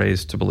 we're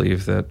raised to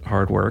believe that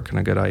hard work and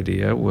a good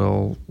idea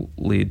will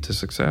lead to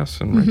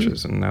success and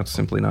riches, and that's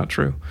simply not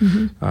true.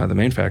 The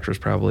main factor is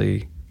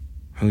probably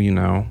who you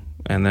know,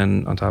 and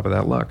then on top of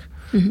that, luck.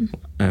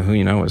 Who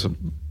you know is a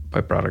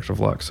byproduct of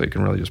luck, so you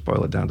can really just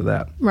boil it down to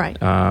that. Right.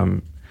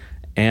 I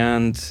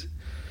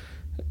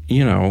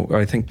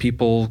think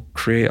people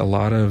create a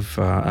lot of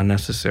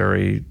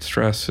unnecessary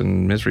stress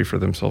and misery for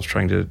themselves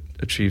trying to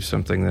achieve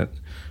something that,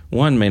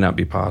 one, may not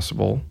be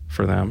possible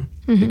for them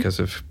because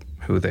of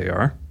who they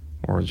are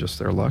or just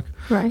their luck.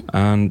 Right.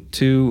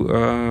 Two,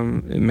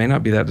 it may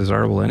not be that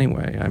desirable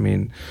anyway. I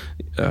mean,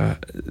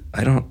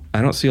 I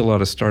don't see a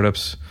lot of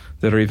startups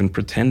that are even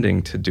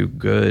pretending to do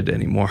good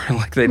anymore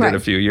like they did a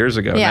few years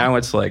ago. Yeah. Now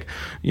it's like,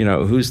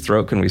 whose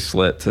throat can we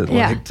slit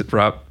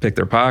to pick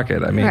their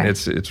pocket? I mean,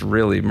 it's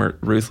really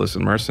ruthless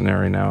and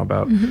mercenary now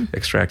about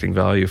extracting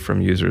value from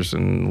users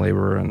and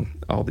labor and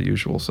all the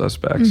usual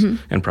suspects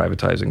and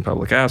privatizing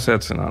public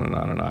assets and on and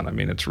on and on. I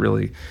mean, it's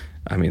really...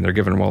 they're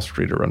giving Wall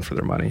Street a run for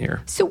their money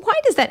here. So why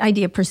does that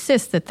idea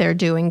persist that they're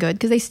doing good?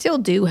 Because they still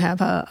do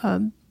have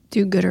a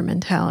do-gooder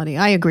mentality.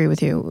 I agree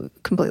with you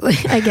completely.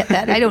 I get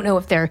that. I don't know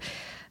if they're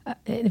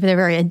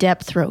very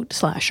adept throat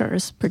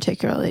slashers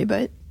particularly,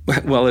 but...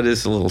 Well, it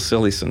is a little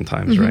silly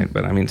sometimes, right?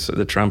 But so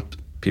the Trump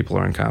people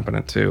are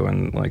incompetent too,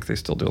 and they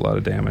still do a lot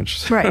of damage.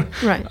 So,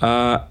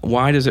 right.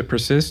 Why does it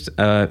persist?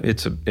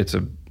 It's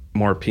a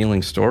more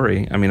appealing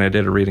story. I mean, I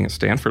did a reading at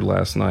Stanford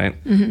last night,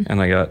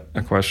 and I got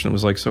a question. It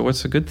was like, so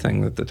what's a good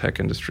thing that the tech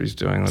industry is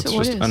doing? That's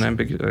just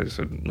unambiguous. I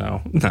said,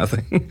 no,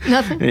 nothing.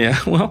 Nothing? Yeah,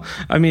 well,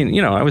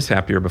 I was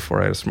happier before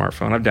I had a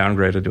smartphone. I've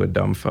downgraded to a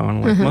dumb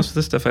phone. Most of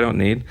the stuff I don't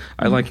need.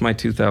 I liked my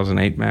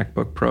 2008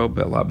 MacBook Pro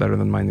a lot better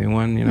than my new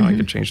one. I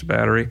could change the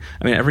battery.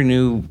 Every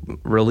new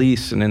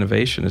release and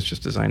innovation is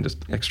just designed to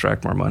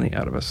extract more money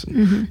out of us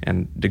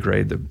and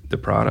degrade the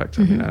product.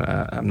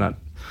 I'm not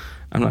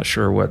I'm not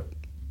sure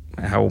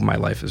how my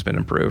life has been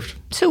improved.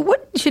 So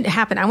what should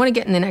happen? I want to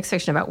get in the next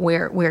section about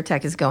where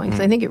tech is going,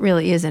 because I think it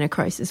really is in a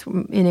crisis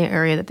in an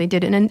area that they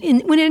did. And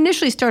when it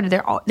initially started,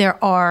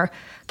 there are,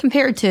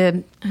 compared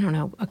to, I don't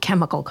know, a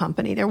chemical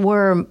company, there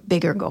were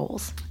bigger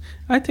goals.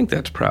 I think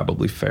that's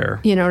probably fair.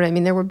 You know what I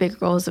mean? There were big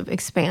goals of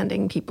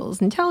expanding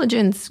people's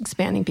intelligence,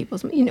 expanding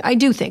people's, I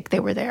do think they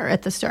were there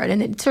at the start.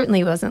 And it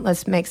certainly wasn't,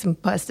 let's make some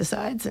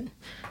pesticides and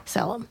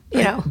sell them,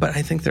 But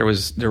I think there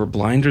were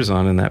blinders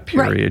on in that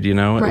period,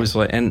 Right. It was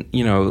like, and,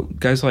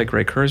 guys like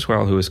Ray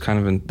Kurzweil, who was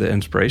kind of the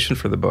inspiration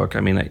for the book, I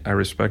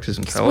respect his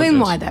intelligence. Explain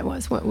why that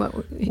was.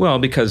 Well,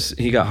 because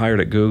he got hired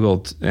at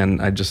Google,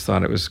 and I just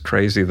thought it was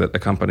crazy that a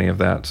company of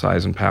that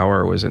size and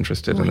power was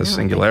interested in this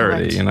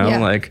singularity,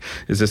 Like,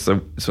 is this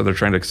so they're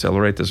trying to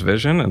accelerate this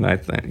vision? And I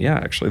think,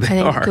 actually they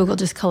are. I think Google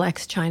just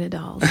collects China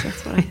dolls.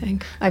 That's what I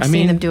think. I've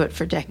seen them do it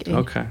for decades.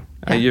 Okay.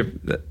 Yeah.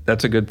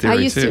 That's a good theory, too.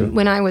 I used to,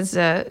 when I was,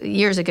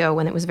 years ago,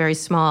 when it was very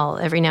small,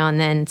 every now and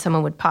then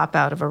someone would pop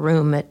out of a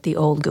room at the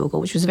old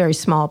Google, which was a very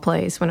small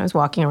place, when I was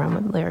walking around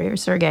with Larry or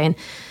Sergey, and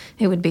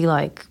it would be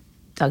like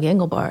Doug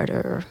Engelbart,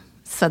 or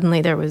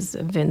suddenly there was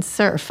Vince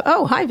Cerf.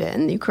 Oh, hi,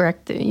 Vin. You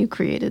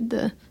created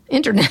the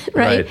internet,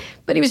 right?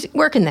 But he was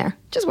working there,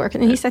 just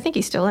working. And I think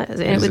he still is.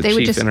 He's the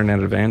chief internet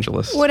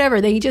evangelist.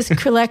 Whatever. They just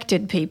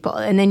collected people.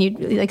 And then you'd,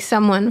 like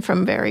someone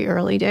from very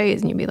early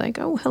days, and you'd be like,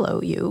 oh, hello,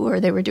 you.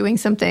 Or they were doing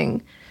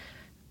something.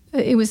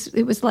 It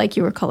was like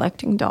you were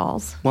collecting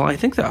dolls. Well, I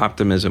think the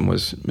optimism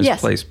was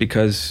misplaced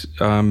because,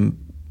 I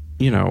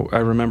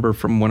remember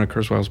from one of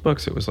Kurzweil's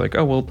books, it was like,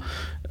 oh, well,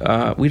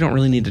 we don't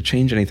really need to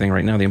change anything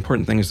right now. The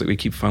important thing is that we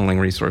keep funneling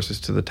resources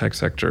to the tech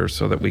sector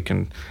so that we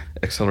can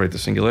accelerate the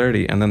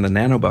singularity, and then the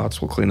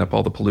nanobots will clean up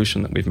all the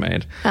pollution that we've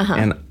made.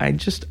 And I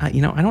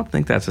don't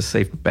think that's a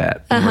safe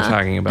bet when we're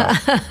talking about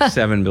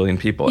 7 billion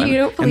people. You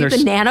don't believe the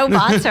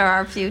nanobots are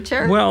our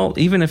future? Well,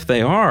 even if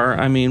they are,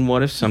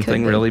 what if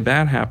something really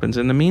bad happens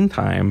in the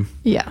meantime?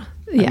 Yeah.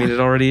 It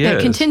already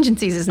is.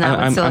 Contingencies is not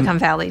what Silicon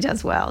Valley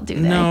does well, do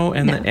they? No,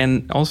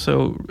 and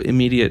also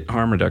immediate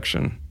harm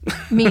reduction.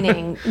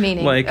 Meaning,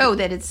 like,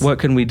 that it's... What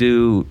can we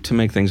do to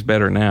make things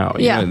better now?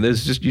 Yeah. You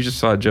just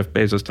saw Jeff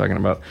Bezos talking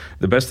about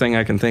the best thing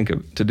I can think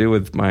of to do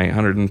with my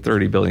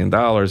 $130 billion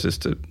is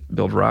to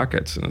build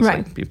rockets. And it's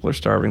like, people are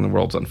starving, the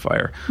world's on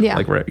fire. Yeah.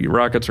 Like,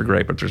 rockets are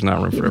great, but there's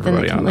not room for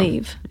everybody on them.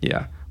 Leave.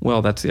 Yeah.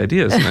 Well, that's the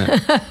idea, isn't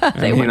it?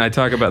 I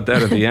talk about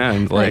that at the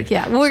end. Well,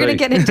 we're going to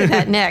get into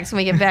that next when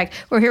we get back.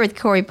 We're here with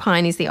Corey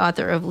Pine. He's the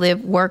author of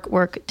Live, Work,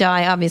 Work,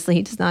 Die. Obviously,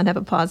 he does not have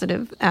a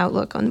positive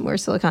outlook on where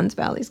Silicon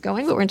Valley is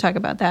going, but we're going to talk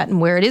about that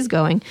and where it is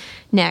going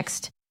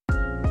next.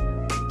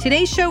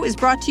 Today's show is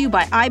brought to you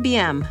by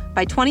IBM.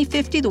 By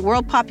 2050, the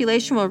world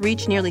population will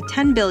reach nearly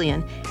 10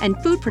 billion,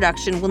 and food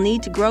production will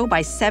need to grow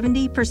by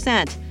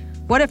 70%.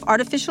 What if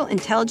artificial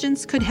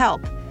intelligence could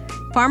help?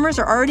 Farmers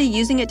are already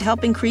using it to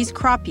help increase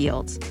crop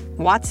yields.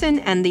 Watson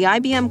and the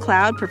IBM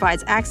Cloud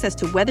provides access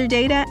to weather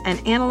data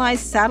and analyze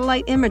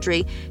satellite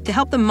imagery to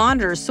help them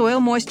monitor soil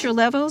moisture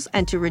levels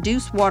and to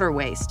reduce water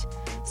waste.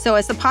 So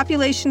as the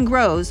population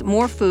grows,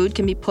 more food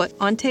can be put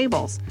on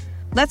tables.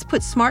 Let's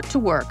put smart to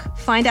work.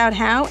 Find out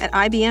how at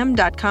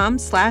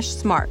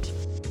ibm.com/smart.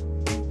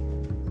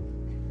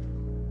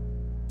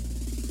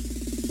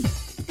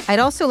 I'd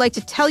also like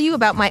to tell you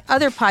about my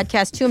other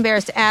podcast, Too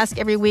Embarrassed to Ask.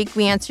 Every week,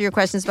 we answer your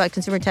questions about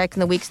consumer tech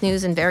and the week's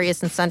news and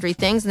various and sundry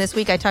things. And this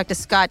week, I talked to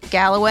Scott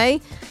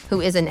Galloway,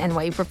 who is an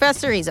NYU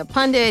professor. He's a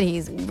pundit.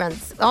 He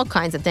runs all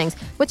kinds of things.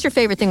 What's your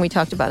favorite thing we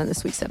talked about in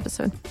this week's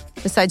episode?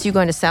 Besides you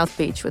going to South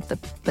Beach with the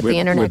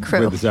internet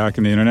crew. With Zach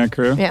and the internet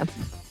crew? Yeah.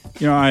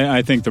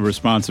 I think the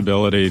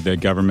responsibility that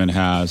government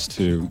has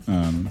to,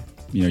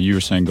 you were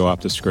saying go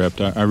off the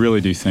script. I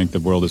really do think the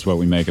world is what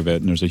we make of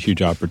it, and there's a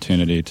huge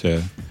opportunity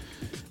to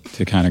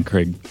kind of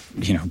create,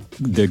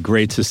 the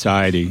great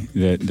society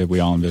that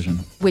we all envision.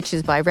 Which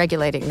is by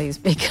regulating these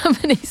big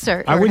companies.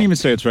 I wouldn't even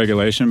say it's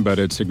regulation, but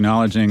it's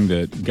acknowledging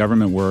that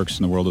government works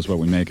and the world is what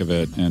we make of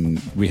it,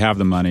 and we have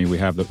the money, we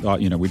have the,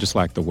 we just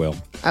lack the will.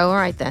 Oh, all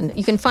right, then.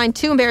 You can find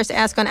Too Embarrassed to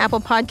Ask on Apple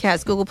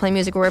Podcasts, Google Play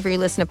Music, wherever you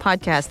listen to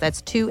podcasts.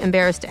 That's Too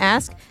Embarrassed to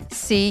Ask.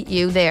 See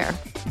you there.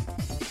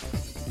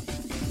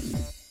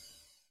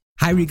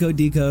 Hi, Recode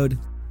Decode.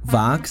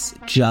 Vox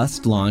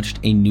just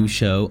launched a new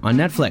show on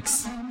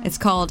Netflix. It's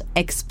called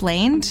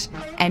Explained,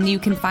 and you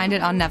can find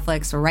it on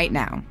Netflix right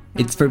now.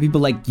 It's for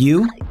people like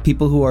you,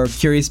 people who are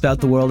curious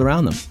about the world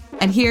around them.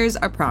 And here's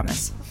our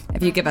promise.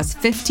 If you give us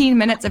 15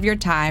 minutes of your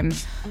time,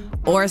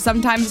 or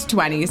sometimes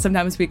 20,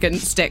 sometimes we can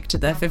stick to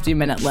the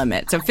 15-minute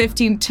limit. So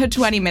 15 to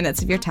 20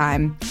 minutes of your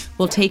time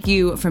will take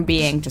you from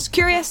being just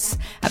curious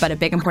about a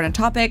big important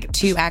topic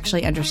to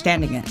actually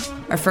understanding it.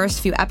 Our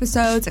first few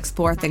episodes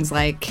explore things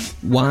like,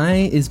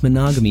 why is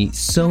monogamy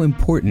so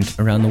important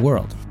around the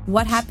world?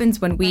 What happens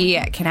when we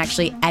can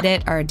actually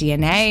edit our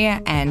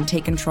DNA and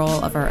take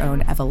control of our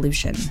own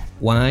evolution?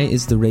 Why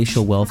is the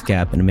racial wealth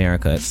gap in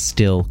America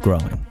still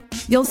growing?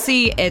 You'll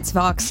see it's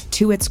Vox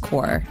to its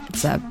core.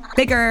 It's a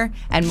bigger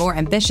and more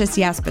ambitious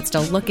yes, but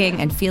still looking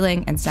and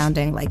feeling and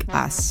sounding like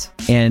us.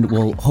 And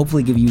we'll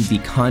hopefully give you the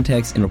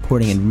context and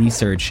reporting and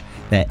research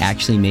that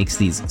actually makes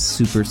these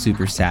super,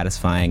 super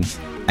satisfying,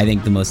 I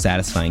think the most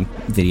satisfying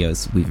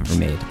videos we've ever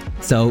made.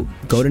 So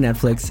go to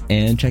Netflix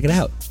and check it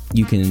out.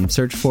 You can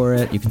search for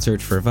it, you can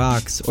search for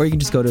Vox, or you can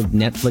just go to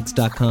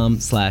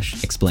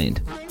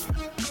netflix.com/explained.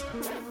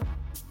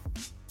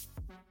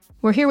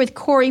 We're here with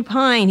Corey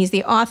Pine. He's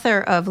the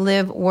author of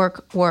Live,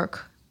 Work,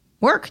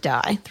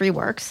 Die, 3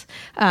 works.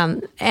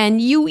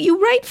 And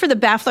you write for The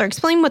Baffler.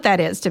 Explain what that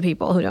is to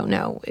people who don't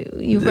know.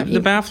 The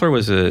Baffler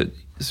was a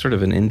sort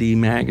of an indie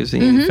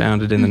magazine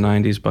founded in the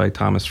 90s by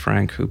Thomas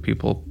Frank, who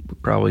people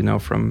probably know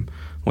from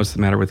What's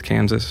the Matter with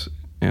Kansas?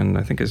 And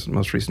I think his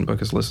most recent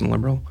book is Listen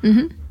Liberal.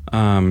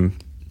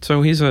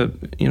 So he's a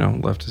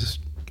leftist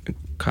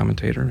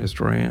commentator,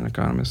 historian,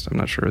 economist. I'm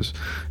not sure his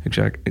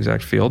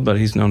exact field, but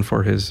he's known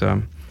for his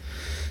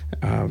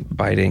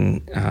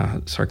biting,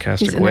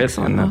 sarcastic wit,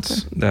 and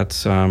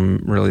that's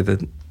really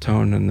the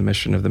tone and the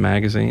mission of the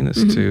magazine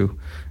is to,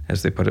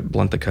 as they put it,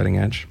 blunt the cutting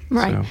edge.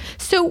 Right.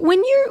 So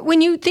when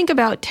you think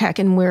about tech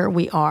and where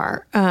we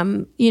are,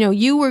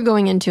 you were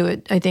going into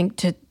it, I think,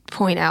 to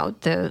point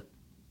out the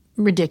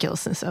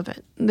ridiculousness of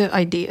it, the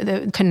idea,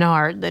 the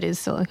canard that is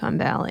Silicon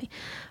Valley.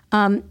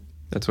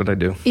 That's what I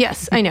do.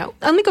 Yes, I know.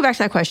 Let me go back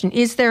to that question.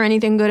 Is there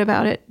anything good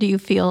about it? Do you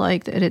feel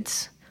like that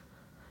it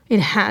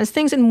has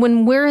things?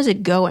 And where is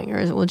it going? Or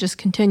it will just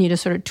continue to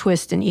sort of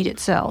twist and eat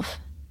itself?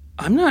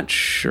 I'm not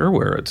sure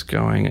where it's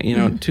going.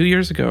 2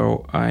 years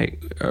ago,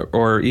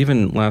 or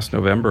even last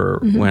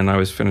November, when I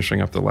was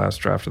finishing up the last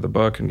draft of the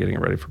book and getting it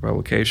ready for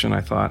publication,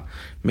 I thought,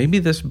 maybe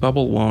this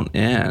bubble won't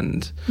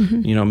end.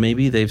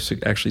 Maybe they've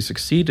actually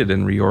succeeded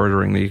in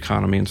reordering the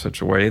economy in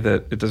such a way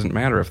that it doesn't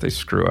matter if they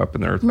screw up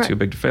and they're too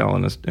big to fail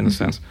in a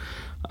sense.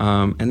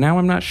 And now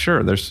I'm not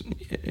sure. There's,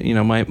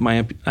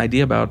 my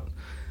idea about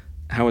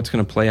how it's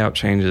going to play out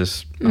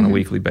changes on a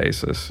weekly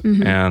basis.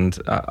 And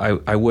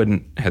I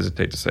wouldn't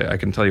hesitate to say, I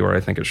can tell you where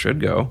I think it should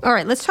go. All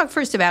right, let's talk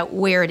first about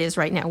where it is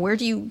right now. Where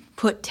do you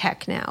put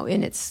tech now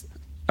in its...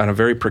 At a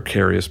very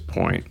precarious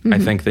point. I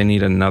think they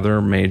need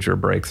another major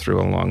breakthrough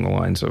along the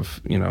lines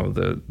of,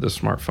 the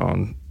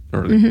smartphone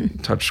or the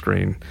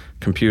touchscreen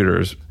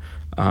computers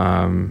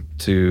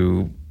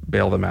to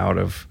bail them out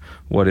of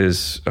what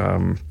is...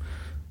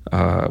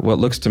 what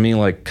looks to me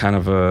like kind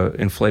of a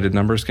inflated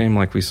numbers game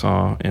like we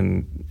saw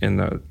in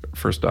the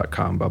first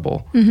 .com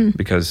bubble.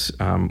 Because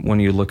when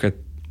you look at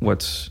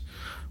what's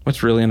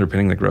really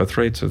underpinning the growth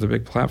rates of the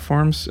big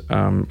platforms,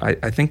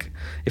 I think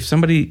if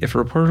a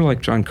reporter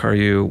like John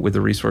Carreau with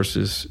the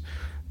resources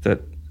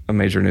that a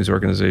major news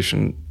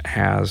organization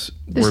has...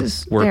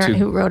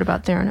 who wrote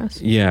about Theranos.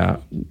 Yeah,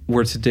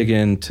 were to dig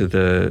into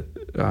the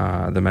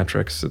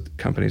metrics that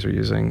companies are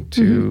using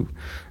to...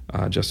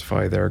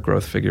 justify their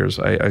growth figures,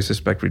 I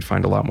suspect we'd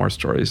find a lot more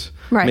stories.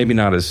 Right. Maybe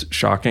not as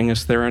shocking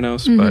as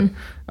Theranos, but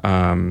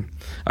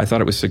I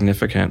thought it was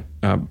significant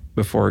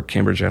before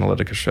Cambridge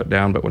Analytica shut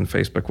down, but when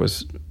Facebook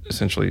was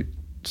essentially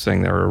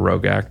saying they were a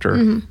rogue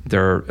actor,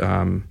 their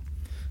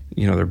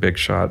big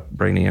shot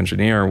brainy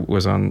engineer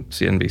was on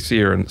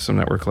CNBC or some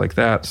network like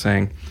that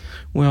saying,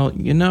 well,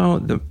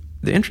 the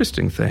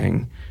interesting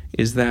thing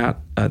is that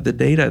the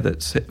data that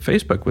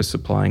Facebook was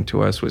supplying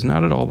to us was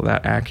not at all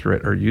that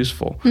accurate or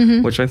useful,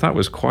 which I thought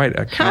was quite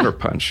a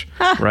counterpunch,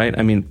 right?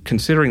 I mean,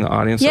 considering the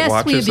audience that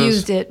watches us... Yes, we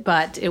abused it,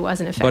 but it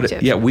wasn't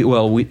effective. But we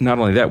not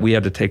only that, we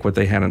had to take what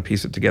they had and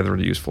piece it together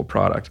into a useful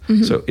product.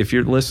 So if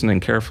you're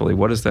listening carefully,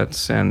 what does that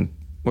send?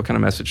 What kind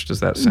of message does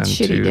that send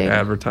to data.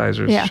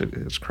 Advertisers? Yeah.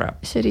 It's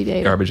crap. Shitty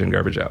data. Garbage in,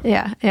 garbage out.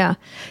 Yeah.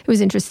 It was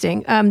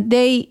interesting.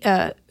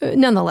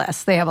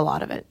 Nonetheless, they have a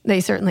lot of it. They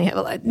certainly have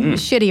a lot.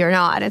 Shitty or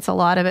not, it's a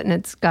lot of it, and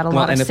it's got a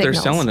lot of signals. And if they're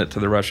selling it to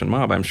the Russian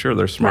mob, I'm sure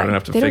they're smart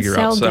enough to figure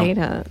out. They don't sell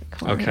data.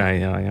 Okay,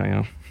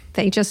 yeah.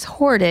 They just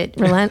hoard it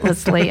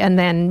relentlessly and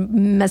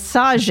then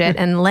massage it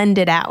and lend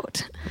it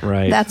out.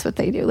 Right. That's what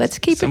they do. Let's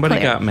keep Somebody it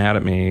clear. got mad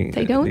at me.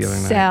 They don't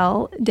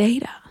sell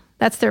data.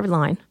 That's their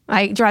line.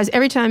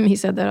 Every time he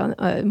said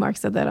that Mark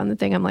said that on the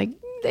thing, I'm like,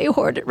 they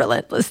hoard it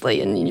relentlessly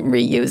and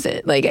reuse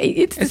it. Like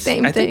it's the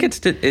same thing. I think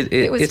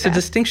it's a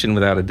distinction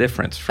without a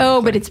difference.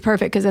 Frankly. But it's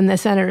perfect because then the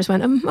senators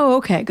went,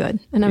 okay, good.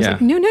 And I was like,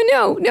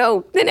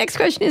 no. The next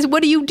question is,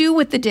 what do you do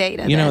with the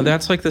data?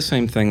 That's like the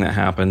same thing that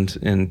happened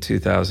in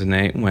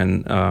 2008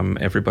 when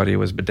everybody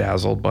was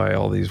bedazzled by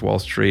all these Wall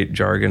Street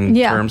jargon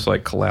terms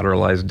like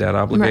collateralized debt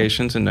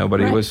obligations, and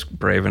nobody was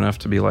brave enough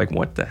to be like,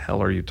 what the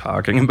hell are you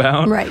talking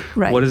about? Right.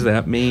 What does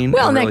that mean?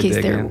 Well, in that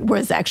case, there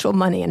was actual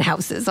money and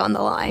houses on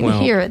the line. Well,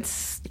 here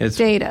it's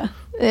data.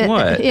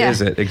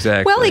 Is it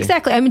exactly? Well,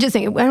 exactly. I'm just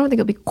saying, I don't think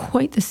it'll be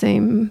quite the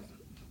same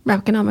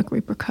economic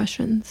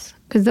repercussions.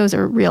 Because those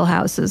are real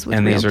houses with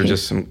and real these are people.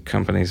 just some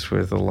companies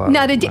with a lot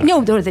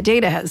the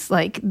data has,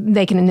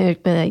 they can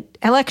manipulate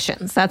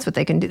elections. That's what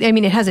they can do. I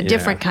mean, it has a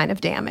different kind of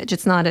damage.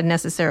 It's not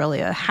necessarily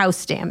a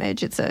house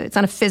damage. It's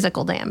not a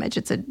physical damage.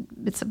 It's a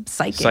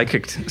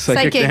psychic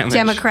damage.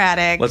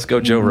 Democratic. Let's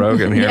go Joe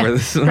Rogan here with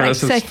this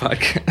rest of this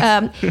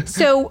podcast.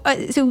 So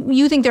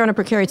you think they're on a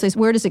precarious place.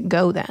 Where does it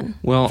go then?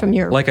 Well, from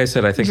your like I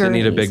said, I think they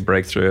need a journeys? big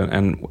breakthrough.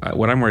 And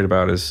what I'm worried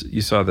about is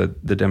you saw the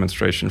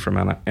demonstration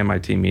from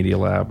MIT Media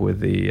Lab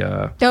with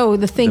the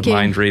thinking, the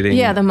mind reading,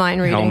 the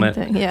mind reading helmet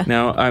thing. Yeah.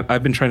 Now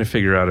I've been trying to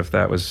figure out if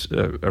that was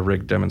a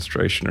rigged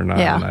demonstration or not,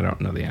 and I don't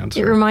know the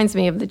answer. It reminds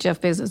me of the Jeff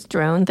Bezos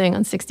drone thing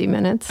on 60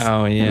 Minutes.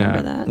 Oh yeah.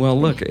 Remember that? Well,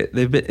 look,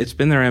 it's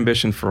been their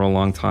ambition for a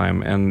long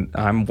time, and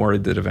I'm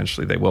worried that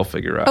eventually they will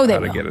figure out how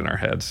to get in our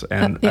heads.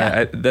 And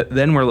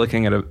then we're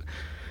looking at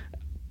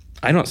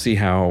I don't see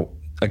how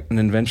an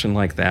invention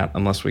like that,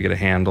 unless we get a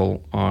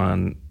handle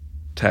on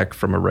tech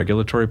from a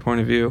regulatory point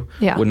of view,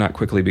 would not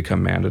quickly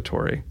become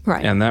mandatory.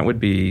 Right. And that would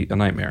be a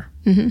nightmare.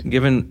 Mm-hmm.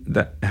 Given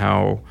that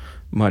how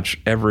much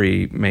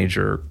every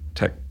major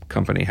tech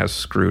company has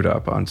screwed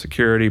up on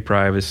security,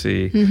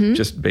 privacy,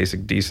 just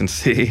basic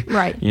decency.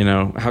 Right.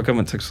 How come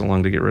it took so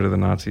long to get rid of the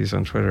Nazis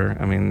on Twitter?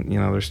 I mean,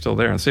 they're still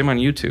there. And same on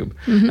YouTube.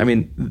 Mm-hmm. I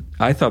mean,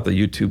 I thought the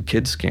YouTube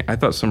kids I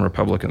thought some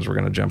Republicans were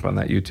going to jump on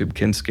that YouTube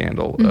kid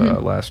scandal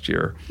last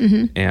year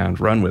and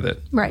run with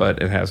it. Right.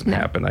 But it hasn't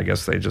happened. I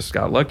guess they just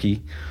got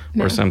lucky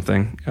or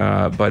something.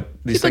 But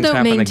these People things don't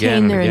happen again maintain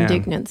and their again.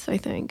 indignance, I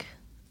think.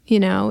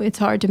 It's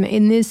hard to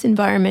in this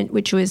environment,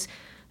 which is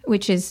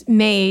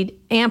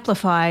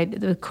amplified,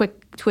 the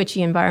quick,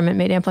 twitchy environment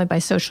made amplified by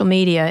social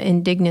media.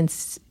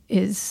 Indignance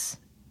is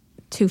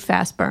too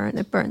fast burn.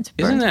 It burns.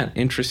 Isn't that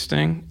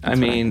interesting? I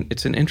mean,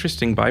 it's an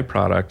interesting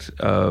byproduct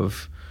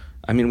of.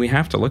 I mean, we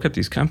have to look at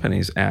these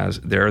companies as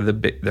they're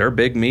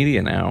big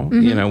media now.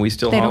 Mm-hmm. We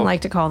still they don't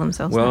like to call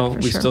themselves. Well,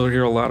 that, we sure. still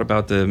hear a lot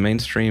about the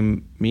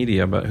mainstream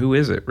media, but who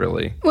is it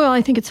really? Well,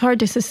 I think it's hard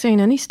to sustain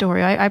any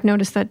story. I've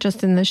noticed that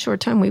just in this short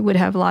time, we would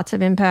have lots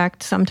of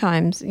impact.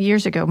 Sometimes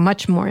years ago,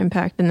 much more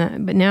impact than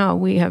that. But now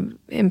we have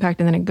impact,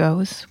 and then it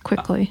goes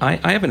quickly.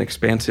 I have an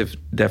expansive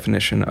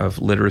definition of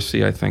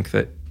literacy. I think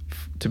that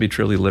to be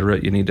truly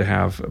literate, you need to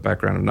have a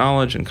background of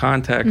knowledge and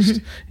context,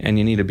 and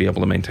you need to be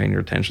able to maintain your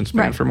attention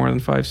span for more than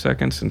 5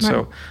 seconds. And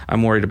so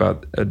I'm worried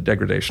about a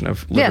degradation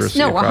of literacy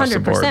across 100%, the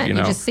board. You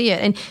just see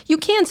it. And you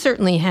can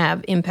certainly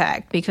have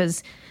impact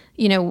because,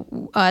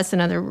 us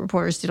and other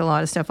reporters did a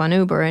lot of stuff on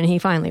Uber, and he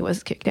finally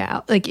was kicked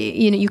out.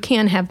 You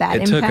can have that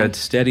impact. It took a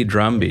steady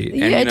drumbeat.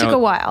 Yeah, it took a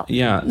while.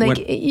 Yeah.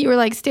 You were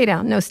like, stay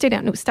down. No, stay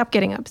down. No, stop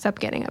getting up. Stop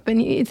getting up.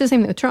 And it's the same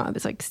thing with Trump.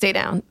 It's like, stay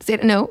down.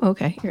 No,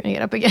 okay, you're going to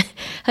get up again.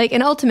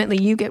 And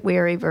ultimately, you get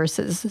weary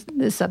versus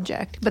the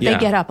subject. But they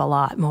get up a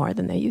lot more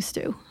than they used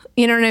to.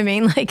 You know what I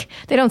mean?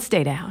 They don't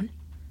stay down.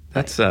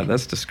 That's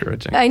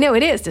discouraging. I know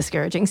it is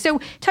discouraging. So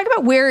talk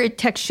about where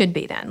tech should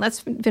be then.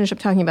 Let's finish up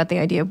talking about the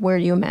idea of where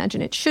you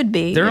imagine it should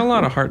be. There are a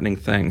lot of heartening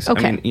things.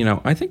 Okay. I mean,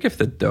 I think if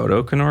the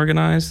dodo can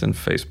organize, then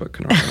Facebook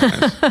can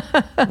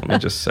organize. Let me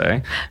just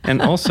say.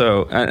 And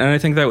also, and I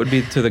think that would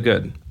be to the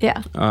good.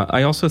 Yeah.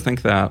 I also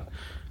think that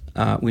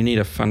we need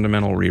a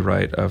fundamental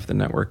rewrite of the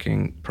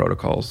networking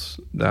protocols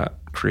that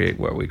create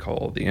what we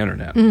call the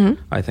internet.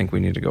 I think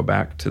we need to go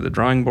back to the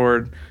drawing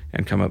board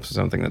and come up with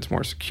something that's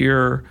more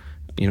secure,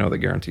 that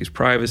guarantees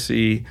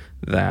privacy,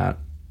 that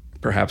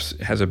perhaps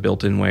has a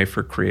built-in way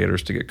for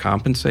creators to get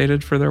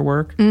compensated for their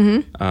work.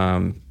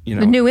 The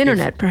new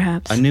internet,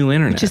 perhaps. A new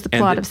internet. Which is the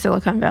plot of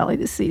Silicon Valley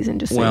this season.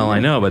 I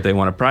know, but they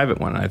want a private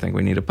one. I think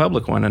we need a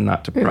public one and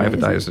not to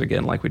privatize it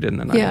again like we did in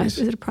the 90s. Yeah, is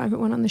it a private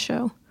one on the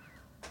show?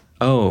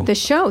 Oh. The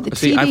show, the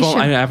See, TV show.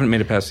 I haven't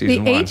made it past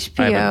season the one.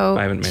 HBO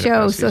I haven't made show,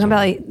 it past Silicon season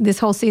Valley, this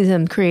whole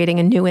season creating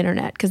a new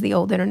internet because the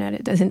old internet,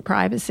 it doesn't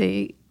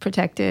privacy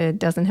protected,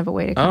 doesn't have a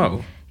way to come.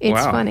 Oh,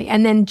 It's funny.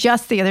 And then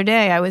just the other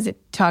day, I was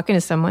talking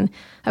to someone,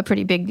 a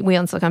pretty big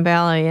wheel in Silicon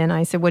Valley, and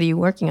I said, what are you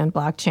working on?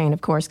 Blockchain,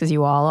 of course, because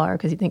you all are,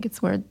 because you think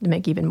it's where to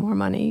make even more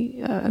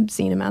money,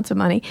 obscene amounts of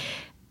money.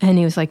 And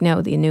he was like,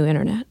 no, the new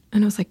internet.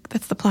 And I was like,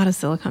 that's the plot of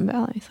Silicon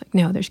Valley. He's like,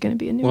 no, there's going to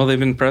be a new Well, they've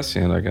been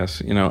pressing it, I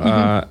guess.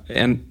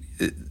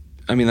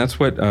 I mean, that's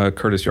what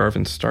Curtis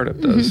Yarvin's startup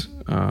does.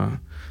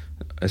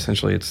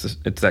 Essentially, it's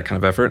that kind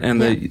of effort,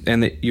 and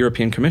the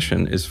European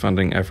Commission is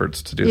funding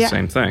efforts to do the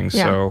same thing.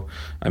 Yeah. So,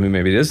 I mean,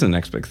 maybe it is the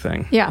next big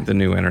thing. Yeah. The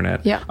new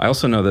internet. Yeah. I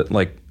also know that,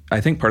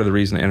 I think part of the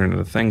reason the Internet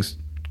of Things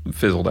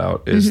fizzled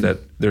out is that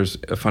there's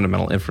a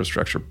fundamental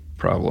infrastructure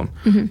problem.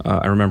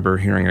 I remember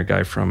hearing a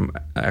guy from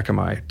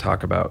Akamai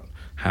talk about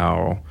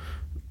how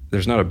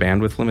there's not a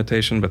bandwidth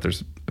limitation, but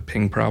there's a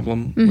ping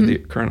problem with the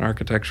current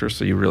architecture,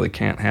 so you really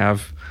can't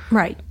have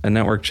a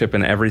network chip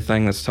in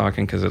everything that's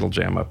talking because it'll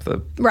jam up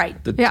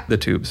the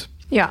tubes.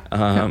 Yeah.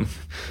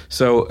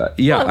 So, Well,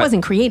 it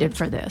wasn't created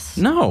for this.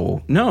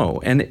 No.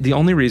 And the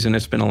only reason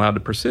it's been allowed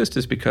to persist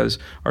is because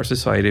our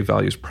society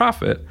values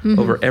profit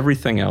over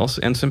everything else,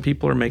 and some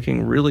people are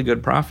making really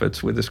good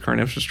profits with this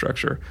current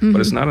infrastructure, but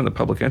it's not in the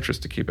public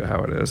interest to keep it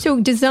how it is. So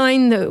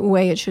design the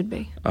way it should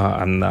be.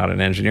 I'm not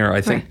an engineer.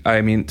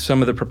 I mean,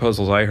 some of the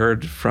proposals I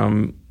heard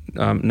from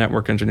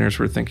network engineers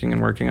who were thinking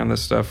and working on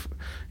this stuff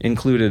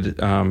included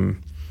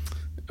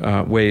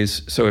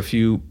ways. So if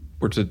you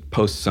were to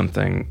post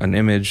something, an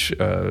image,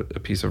 a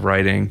piece of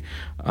writing,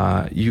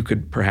 you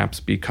could perhaps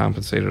be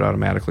compensated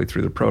automatically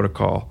through the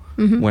protocol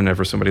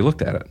whenever somebody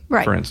looked at it,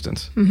 for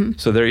instance.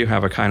 So there you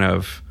have a kind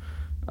of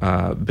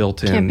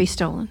built-in... Can't be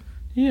stolen.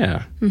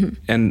 Yeah.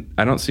 And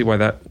I don't see why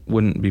that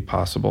wouldn't be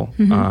possible.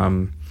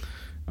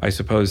 I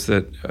suppose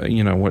that,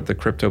 what the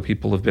crypto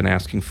people have been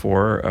asking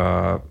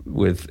for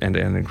with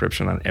end-to-end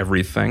encryption on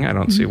everything, I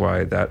don't see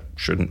why that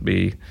shouldn't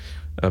be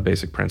a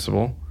basic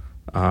principle.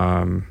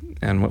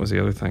 And what was the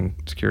other thing?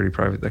 Security,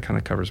 private, that kind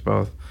of covers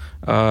both.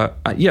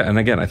 And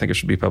again, I think it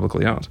should be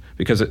publicly owned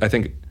because I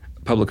think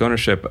public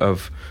ownership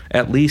of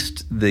at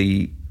least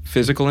the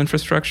physical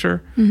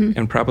infrastructure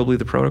and probably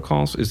the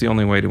protocols is the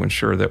only way to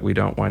ensure that we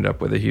don't wind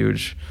up with a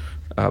huge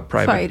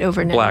private fight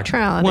over net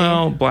neutrality.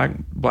 Well,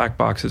 black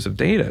boxes of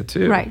data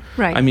too. Right.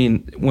 I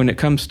mean, when it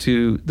comes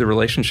to the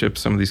relationship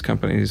some of these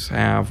companies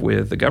have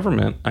with the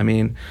government, I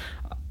mean,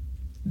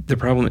 the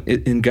problem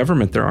in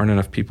government, there aren't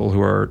enough people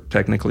who are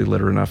technically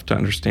literate enough to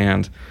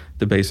understand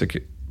the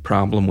basic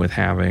problem with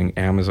having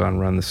Amazon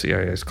run the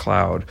CIA's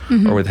cloud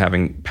or with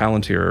having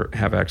Palantir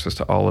have access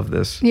to all of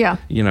this,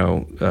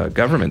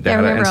 government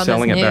data and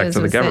selling it back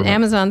to the government.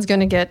 Amazon's going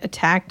to get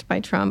attacked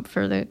by Trump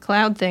for the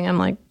cloud thing. I'm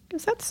like,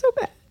 is that so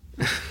bad?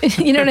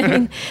 You know what I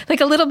mean?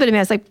 Like a little bit of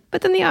mess. Like,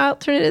 but then the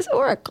alternate is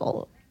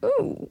Oracle.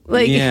 Ooh,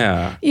 like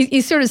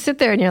you sort of sit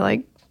there and you're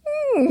like,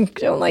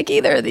 don't like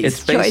either of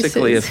these choices. It's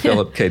basically a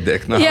Philip K.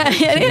 Dick novel. Yeah,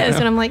 it is.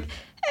 And I'm like,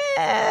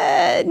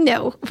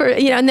 no.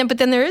 But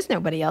then there is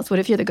nobody else. What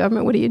if you're the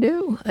government? What do you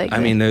do? Like, I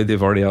mean,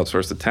 they've already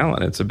outsourced the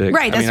talent. It's a big...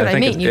 Right, that's what I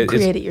mean. You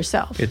create it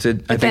yourself. I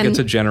think it's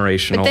a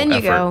generational effort. But then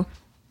you go,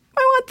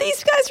 I want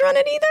these guys run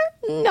it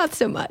either? Not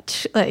so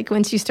much. Like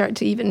once you start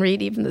to even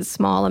read even the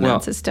small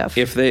amounts of stuff.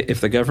 If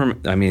the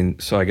government, I mean,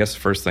 so I guess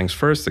first things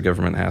first, the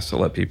government has to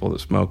let people that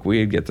smoke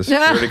weed get the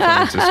security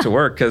clearances to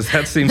work because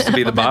that seems to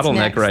be the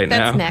bottleneck right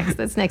now.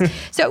 That's next.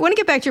 So I want to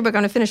get back to your book. I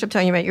want to finish up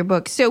telling you about your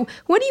book. So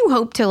what do you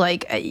hope to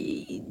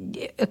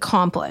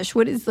accomplish?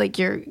 What is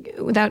your,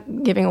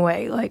 without giving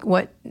away,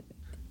 what?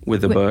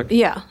 With the book?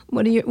 Yeah.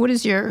 What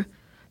is your...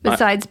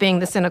 Besides being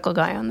the cynical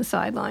guy on the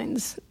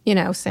sidelines,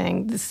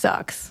 saying this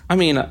sucks. I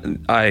mean,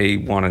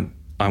 I want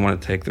to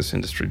take this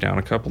industry down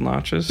a couple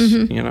notches.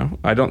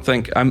 I don't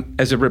think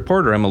as a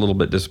reporter, I'm a little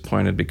bit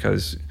disappointed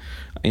because,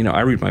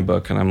 I read my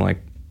book and I'm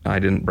like, I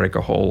didn't break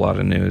a whole lot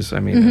of news. I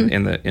mean,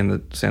 in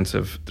the sense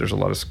of there's a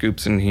lot of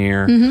scoops in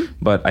here,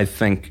 but I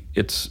think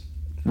it's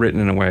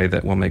written in a way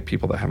that will make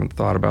people that haven't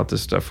thought about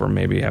this stuff or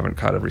maybe haven't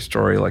caught every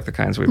story like the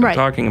kinds we've been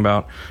talking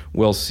about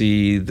will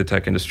see the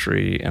tech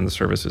industry and the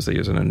services they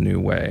use in a new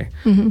way.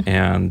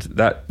 And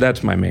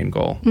that's my main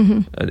goal,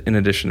 in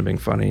addition to being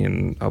funny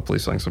and hopefully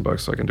selling some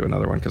books so I can do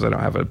another one because I don't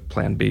have a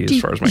plan B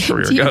as far as my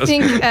career goes.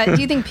 Do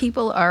you think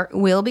people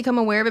will become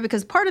aware of it?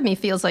 Because part of me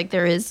feels like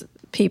there is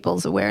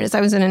people's awareness.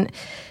 I was in an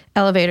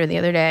elevator the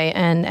other day,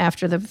 and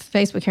after the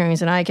Facebook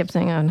hearings, and I kept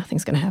saying, "Oh,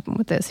 nothing's going to happen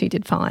with this." He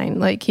did fine.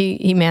 Like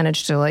he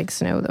managed to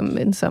snow them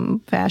in some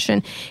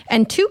fashion.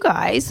 And two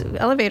guys,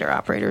 elevator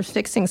operators,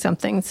 fixing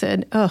something,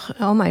 said, "Oh,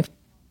 all my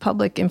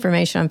public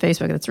information on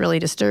Facebook, that's really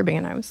disturbing."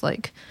 And I was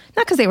like,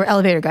 not because they were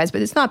elevator guys,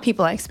 but it's not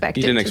people I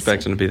expected. You didn't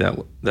expect them to be that.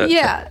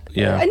 Yeah.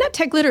 And not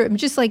tech literate, but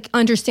just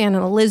understand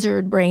in a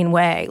lizard brain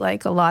way.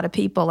 Like a lot of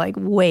people,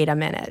 wait a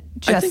minute.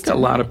 I think a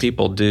lot of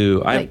people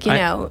do.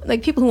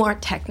 People who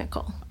aren't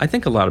technical. I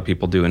think a lot of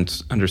people do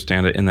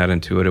understand it in that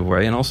intuitive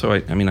way. And also,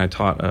 I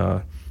taught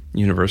a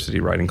university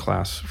writing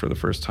class for the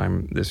first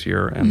time this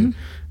year. And,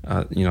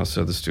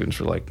 so the students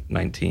were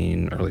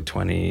 19, early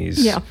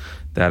 20s,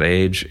 that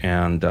age.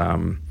 And,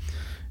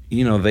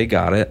 they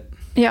got it.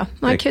 Yeah,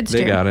 my kids do.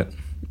 They got it.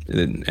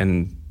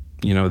 And,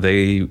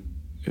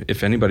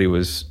 if anybody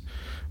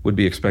would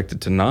be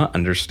expected to not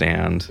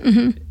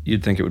understand,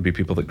 you'd think it would be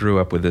people that grew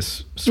up with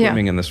this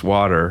swimming in this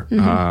water,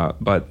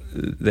 but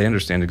they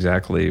understand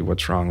exactly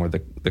what's wrong with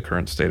the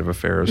current state of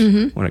affairs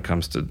when it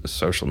comes to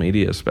social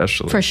media,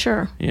 especially. For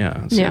sure.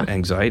 Yeah, it's an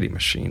anxiety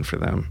machine for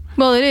them.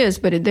 Well, it is,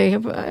 but they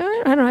have,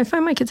 I don't know, I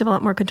find my kids have a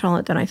lot more control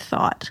on it than I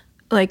thought.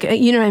 I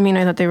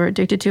thought they were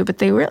addicted to it,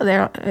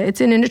 but it's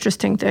an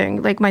interesting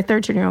thing. My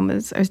 13-year-old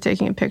I was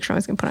taking a picture I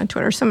was going to put on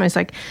Twitter. Somebody's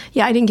like,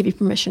 yeah, I didn't give you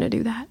permission to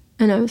do that.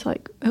 And I was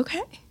like,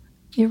 okay.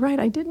 You're right,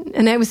 I didn't.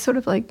 And I was sort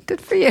of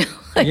good for you.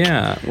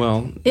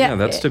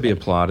 That's to be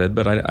applauded.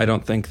 But I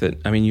don't think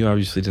that, you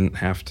obviously didn't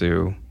have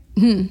to...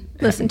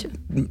 Listen to.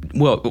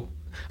 Well,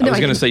 I was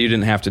going to say you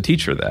didn't have to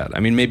teach her that.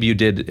 Maybe you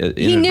did.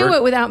 He knew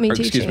it without me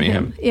teaching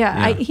him.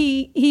 Yeah.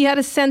 He had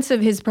a sense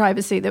of his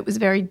privacy that was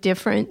very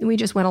different. We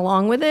just went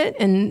along with it,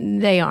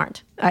 and they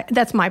aren't.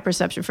 That's my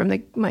perception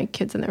from my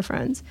kids and their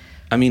friends.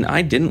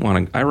 I didn't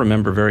want to... I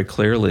remember very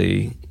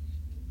clearly...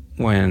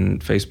 when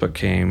Facebook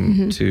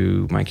came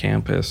to my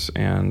campus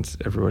and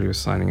everybody was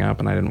signing up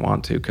and I didn't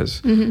want to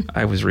because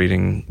I was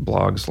reading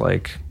blogs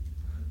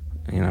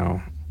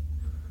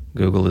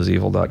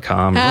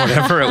googleisevil.com or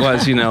whatever it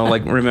was,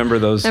 remember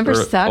those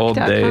old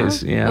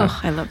days. Yeah. Oh,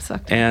 I love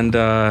Suck. And,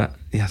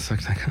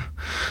 Suck.com.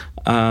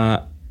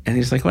 And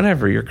he's like,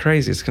 whatever, you're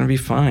crazy. It's going to be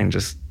fine.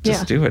 Just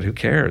do it. Who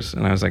cares?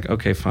 And I was like,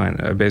 okay, fine.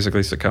 I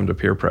basically succumbed to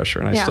peer pressure.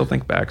 And I still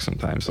think back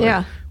sometimes.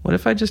 Like, what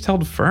if I just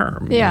held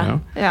firm? Yeah.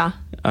 You know?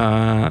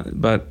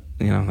 But,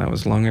 that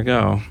was long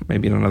ago.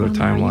 Maybe in another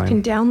timeline. You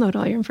can download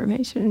all your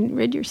information and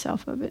rid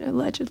yourself of it,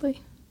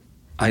 allegedly.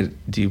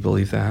 Do you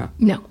believe that?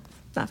 No,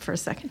 not for a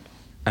second.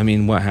 I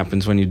mean, what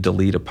happens when you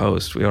delete a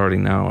post? We already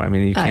know. I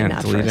mean, you can't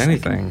delete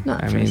anything.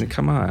 I mean,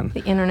 come on.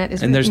 The internet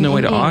is and there's no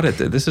way to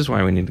audit it. This is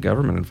why we need the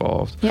government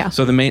involved. Yeah.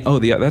 So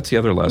that's the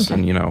other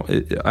lesson.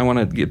 I want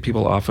to get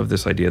people off of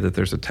this idea that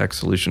there's a tech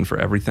solution for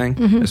everything,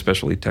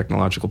 especially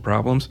technological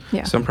problems.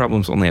 Yeah. Some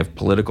problems only have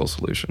political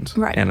solutions.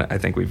 Right. And I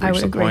think we've reached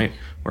the point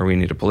where we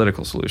need a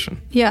political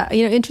solution. Yeah.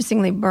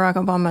 Interestingly, Barack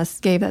Obama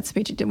gave that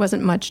speech. It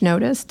wasn't much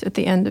noticed at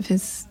the end of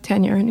his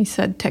tenure, and he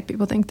said tech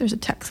people think there's a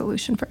tech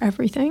solution for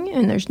everything,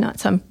 and there's not.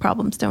 Some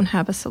problems don't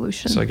have a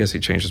solution. So I guess he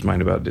changed his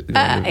mind about the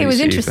it was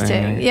interesting.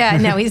 thing. Yeah,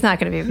 no, he's not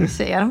going to be a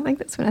VC. I don't think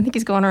that's what. I think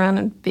he's going around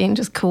and being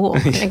just cool.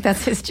 I think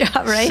that's his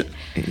job, right?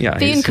 Yeah,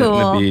 being he's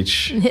cool,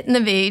 hitting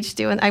the beach,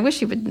 doing. I wish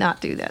he would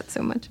not do that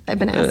so much. I've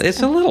been asked.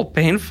 It's a little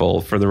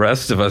painful for the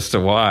rest of us to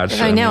watch.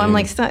 I know. I'm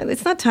like,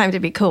 it's not time to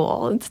be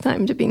cool. It's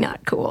time to be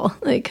not cool.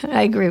 Like,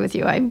 I agree with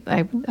you.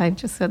 I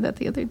just said that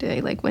the other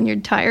day. Like, when you're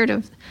tired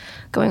of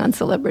going on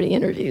celebrity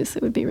interviews,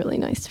 it would be really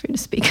nice for you to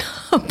speak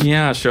up.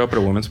 Yeah, show up at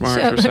a women's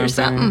march or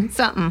something.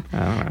 Something.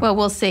 Well,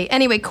 we'll see.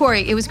 Anyway,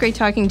 Corey, it was great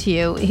talking to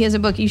you. He has a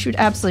book. You should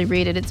absolutely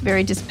read it. It's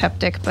very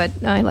dyspeptic, but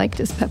I like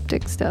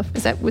dyspeptic stuff.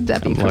 Would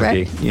that be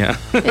correct? Lucky. Yeah.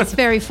 It's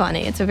very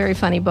funny. It's a very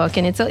funny book,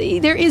 and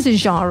there is a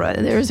genre.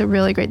 There's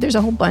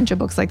a whole bunch of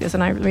books like this,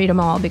 and I read them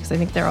all because I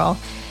think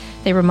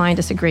they remind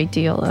us a great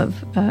deal of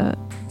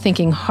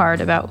thinking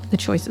hard about the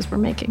choices we're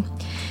making.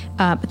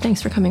 But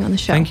thanks for coming on the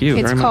show. Thank you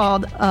very much. It's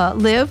called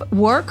Live,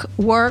 Work,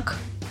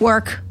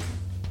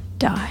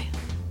 Die.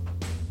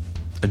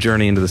 A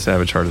journey into the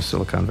savage heart of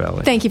Silicon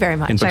Valley. Thank you very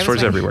much. In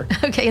bookstores everywhere.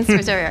 Okay, in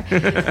stores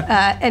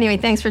everywhere. Anyway,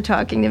 thanks for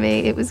talking to me.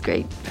 It was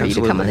great for you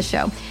to come on the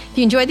show. If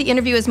you enjoyed the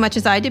interview as much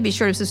as I did, be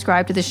sure to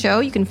subscribe to the show.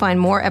 You can find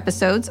more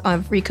episodes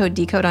of Recode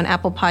Decode on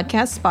Apple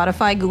Podcasts,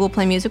 Spotify, Google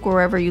Play Music,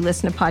 wherever you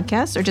listen to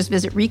podcasts, or just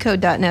visit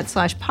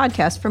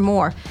recode.net/podcast for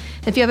more.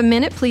 If you have a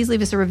minute, please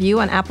leave us a review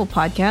on Apple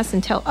Podcasts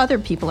and tell other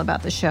people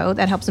about the show.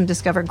 That helps them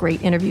discover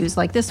great interviews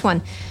like this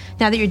one.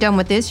 Now that you're done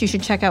with this, you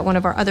should check out one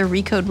of our other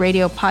Recode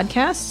Radio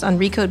podcasts on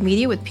Recode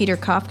Media with Peter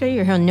Kafka.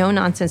 You'll hear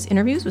no-nonsense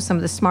interviews with some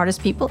of the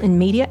smartest people in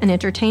media and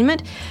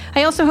entertainment.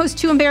 I also host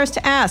Too Embarrassed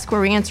to Ask, where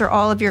we answer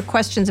all of your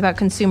questions about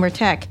consumer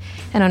tech.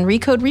 And on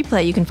Recode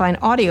Replay, you can find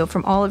audio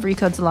from all of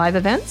Recode's live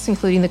events,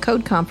 including the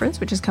Code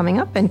Conference, which is coming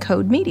up, and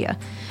Code Media.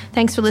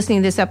 Thanks for listening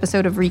to this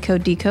episode of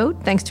Recode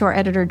Decode. Thanks to our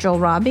editor, Joel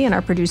Robbie, and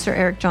our producer,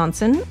 Eric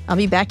Johnson. I'll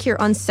be back here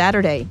on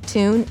Saturday.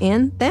 Tune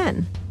in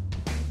then.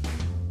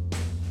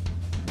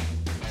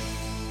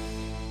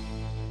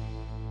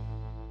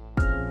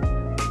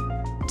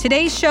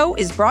 Today's show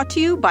is brought to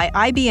you by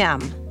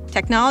IBM.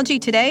 Technology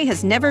today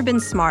has never been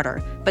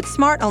smarter, but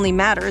smart only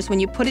matters when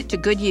you put it to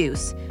good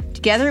use.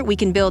 Together, we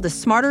can build a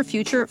smarter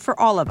future for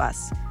all of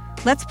us.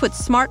 Let's put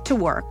smart to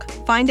work.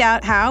 Find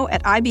out how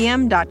at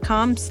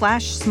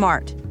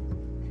ibm.com/smart.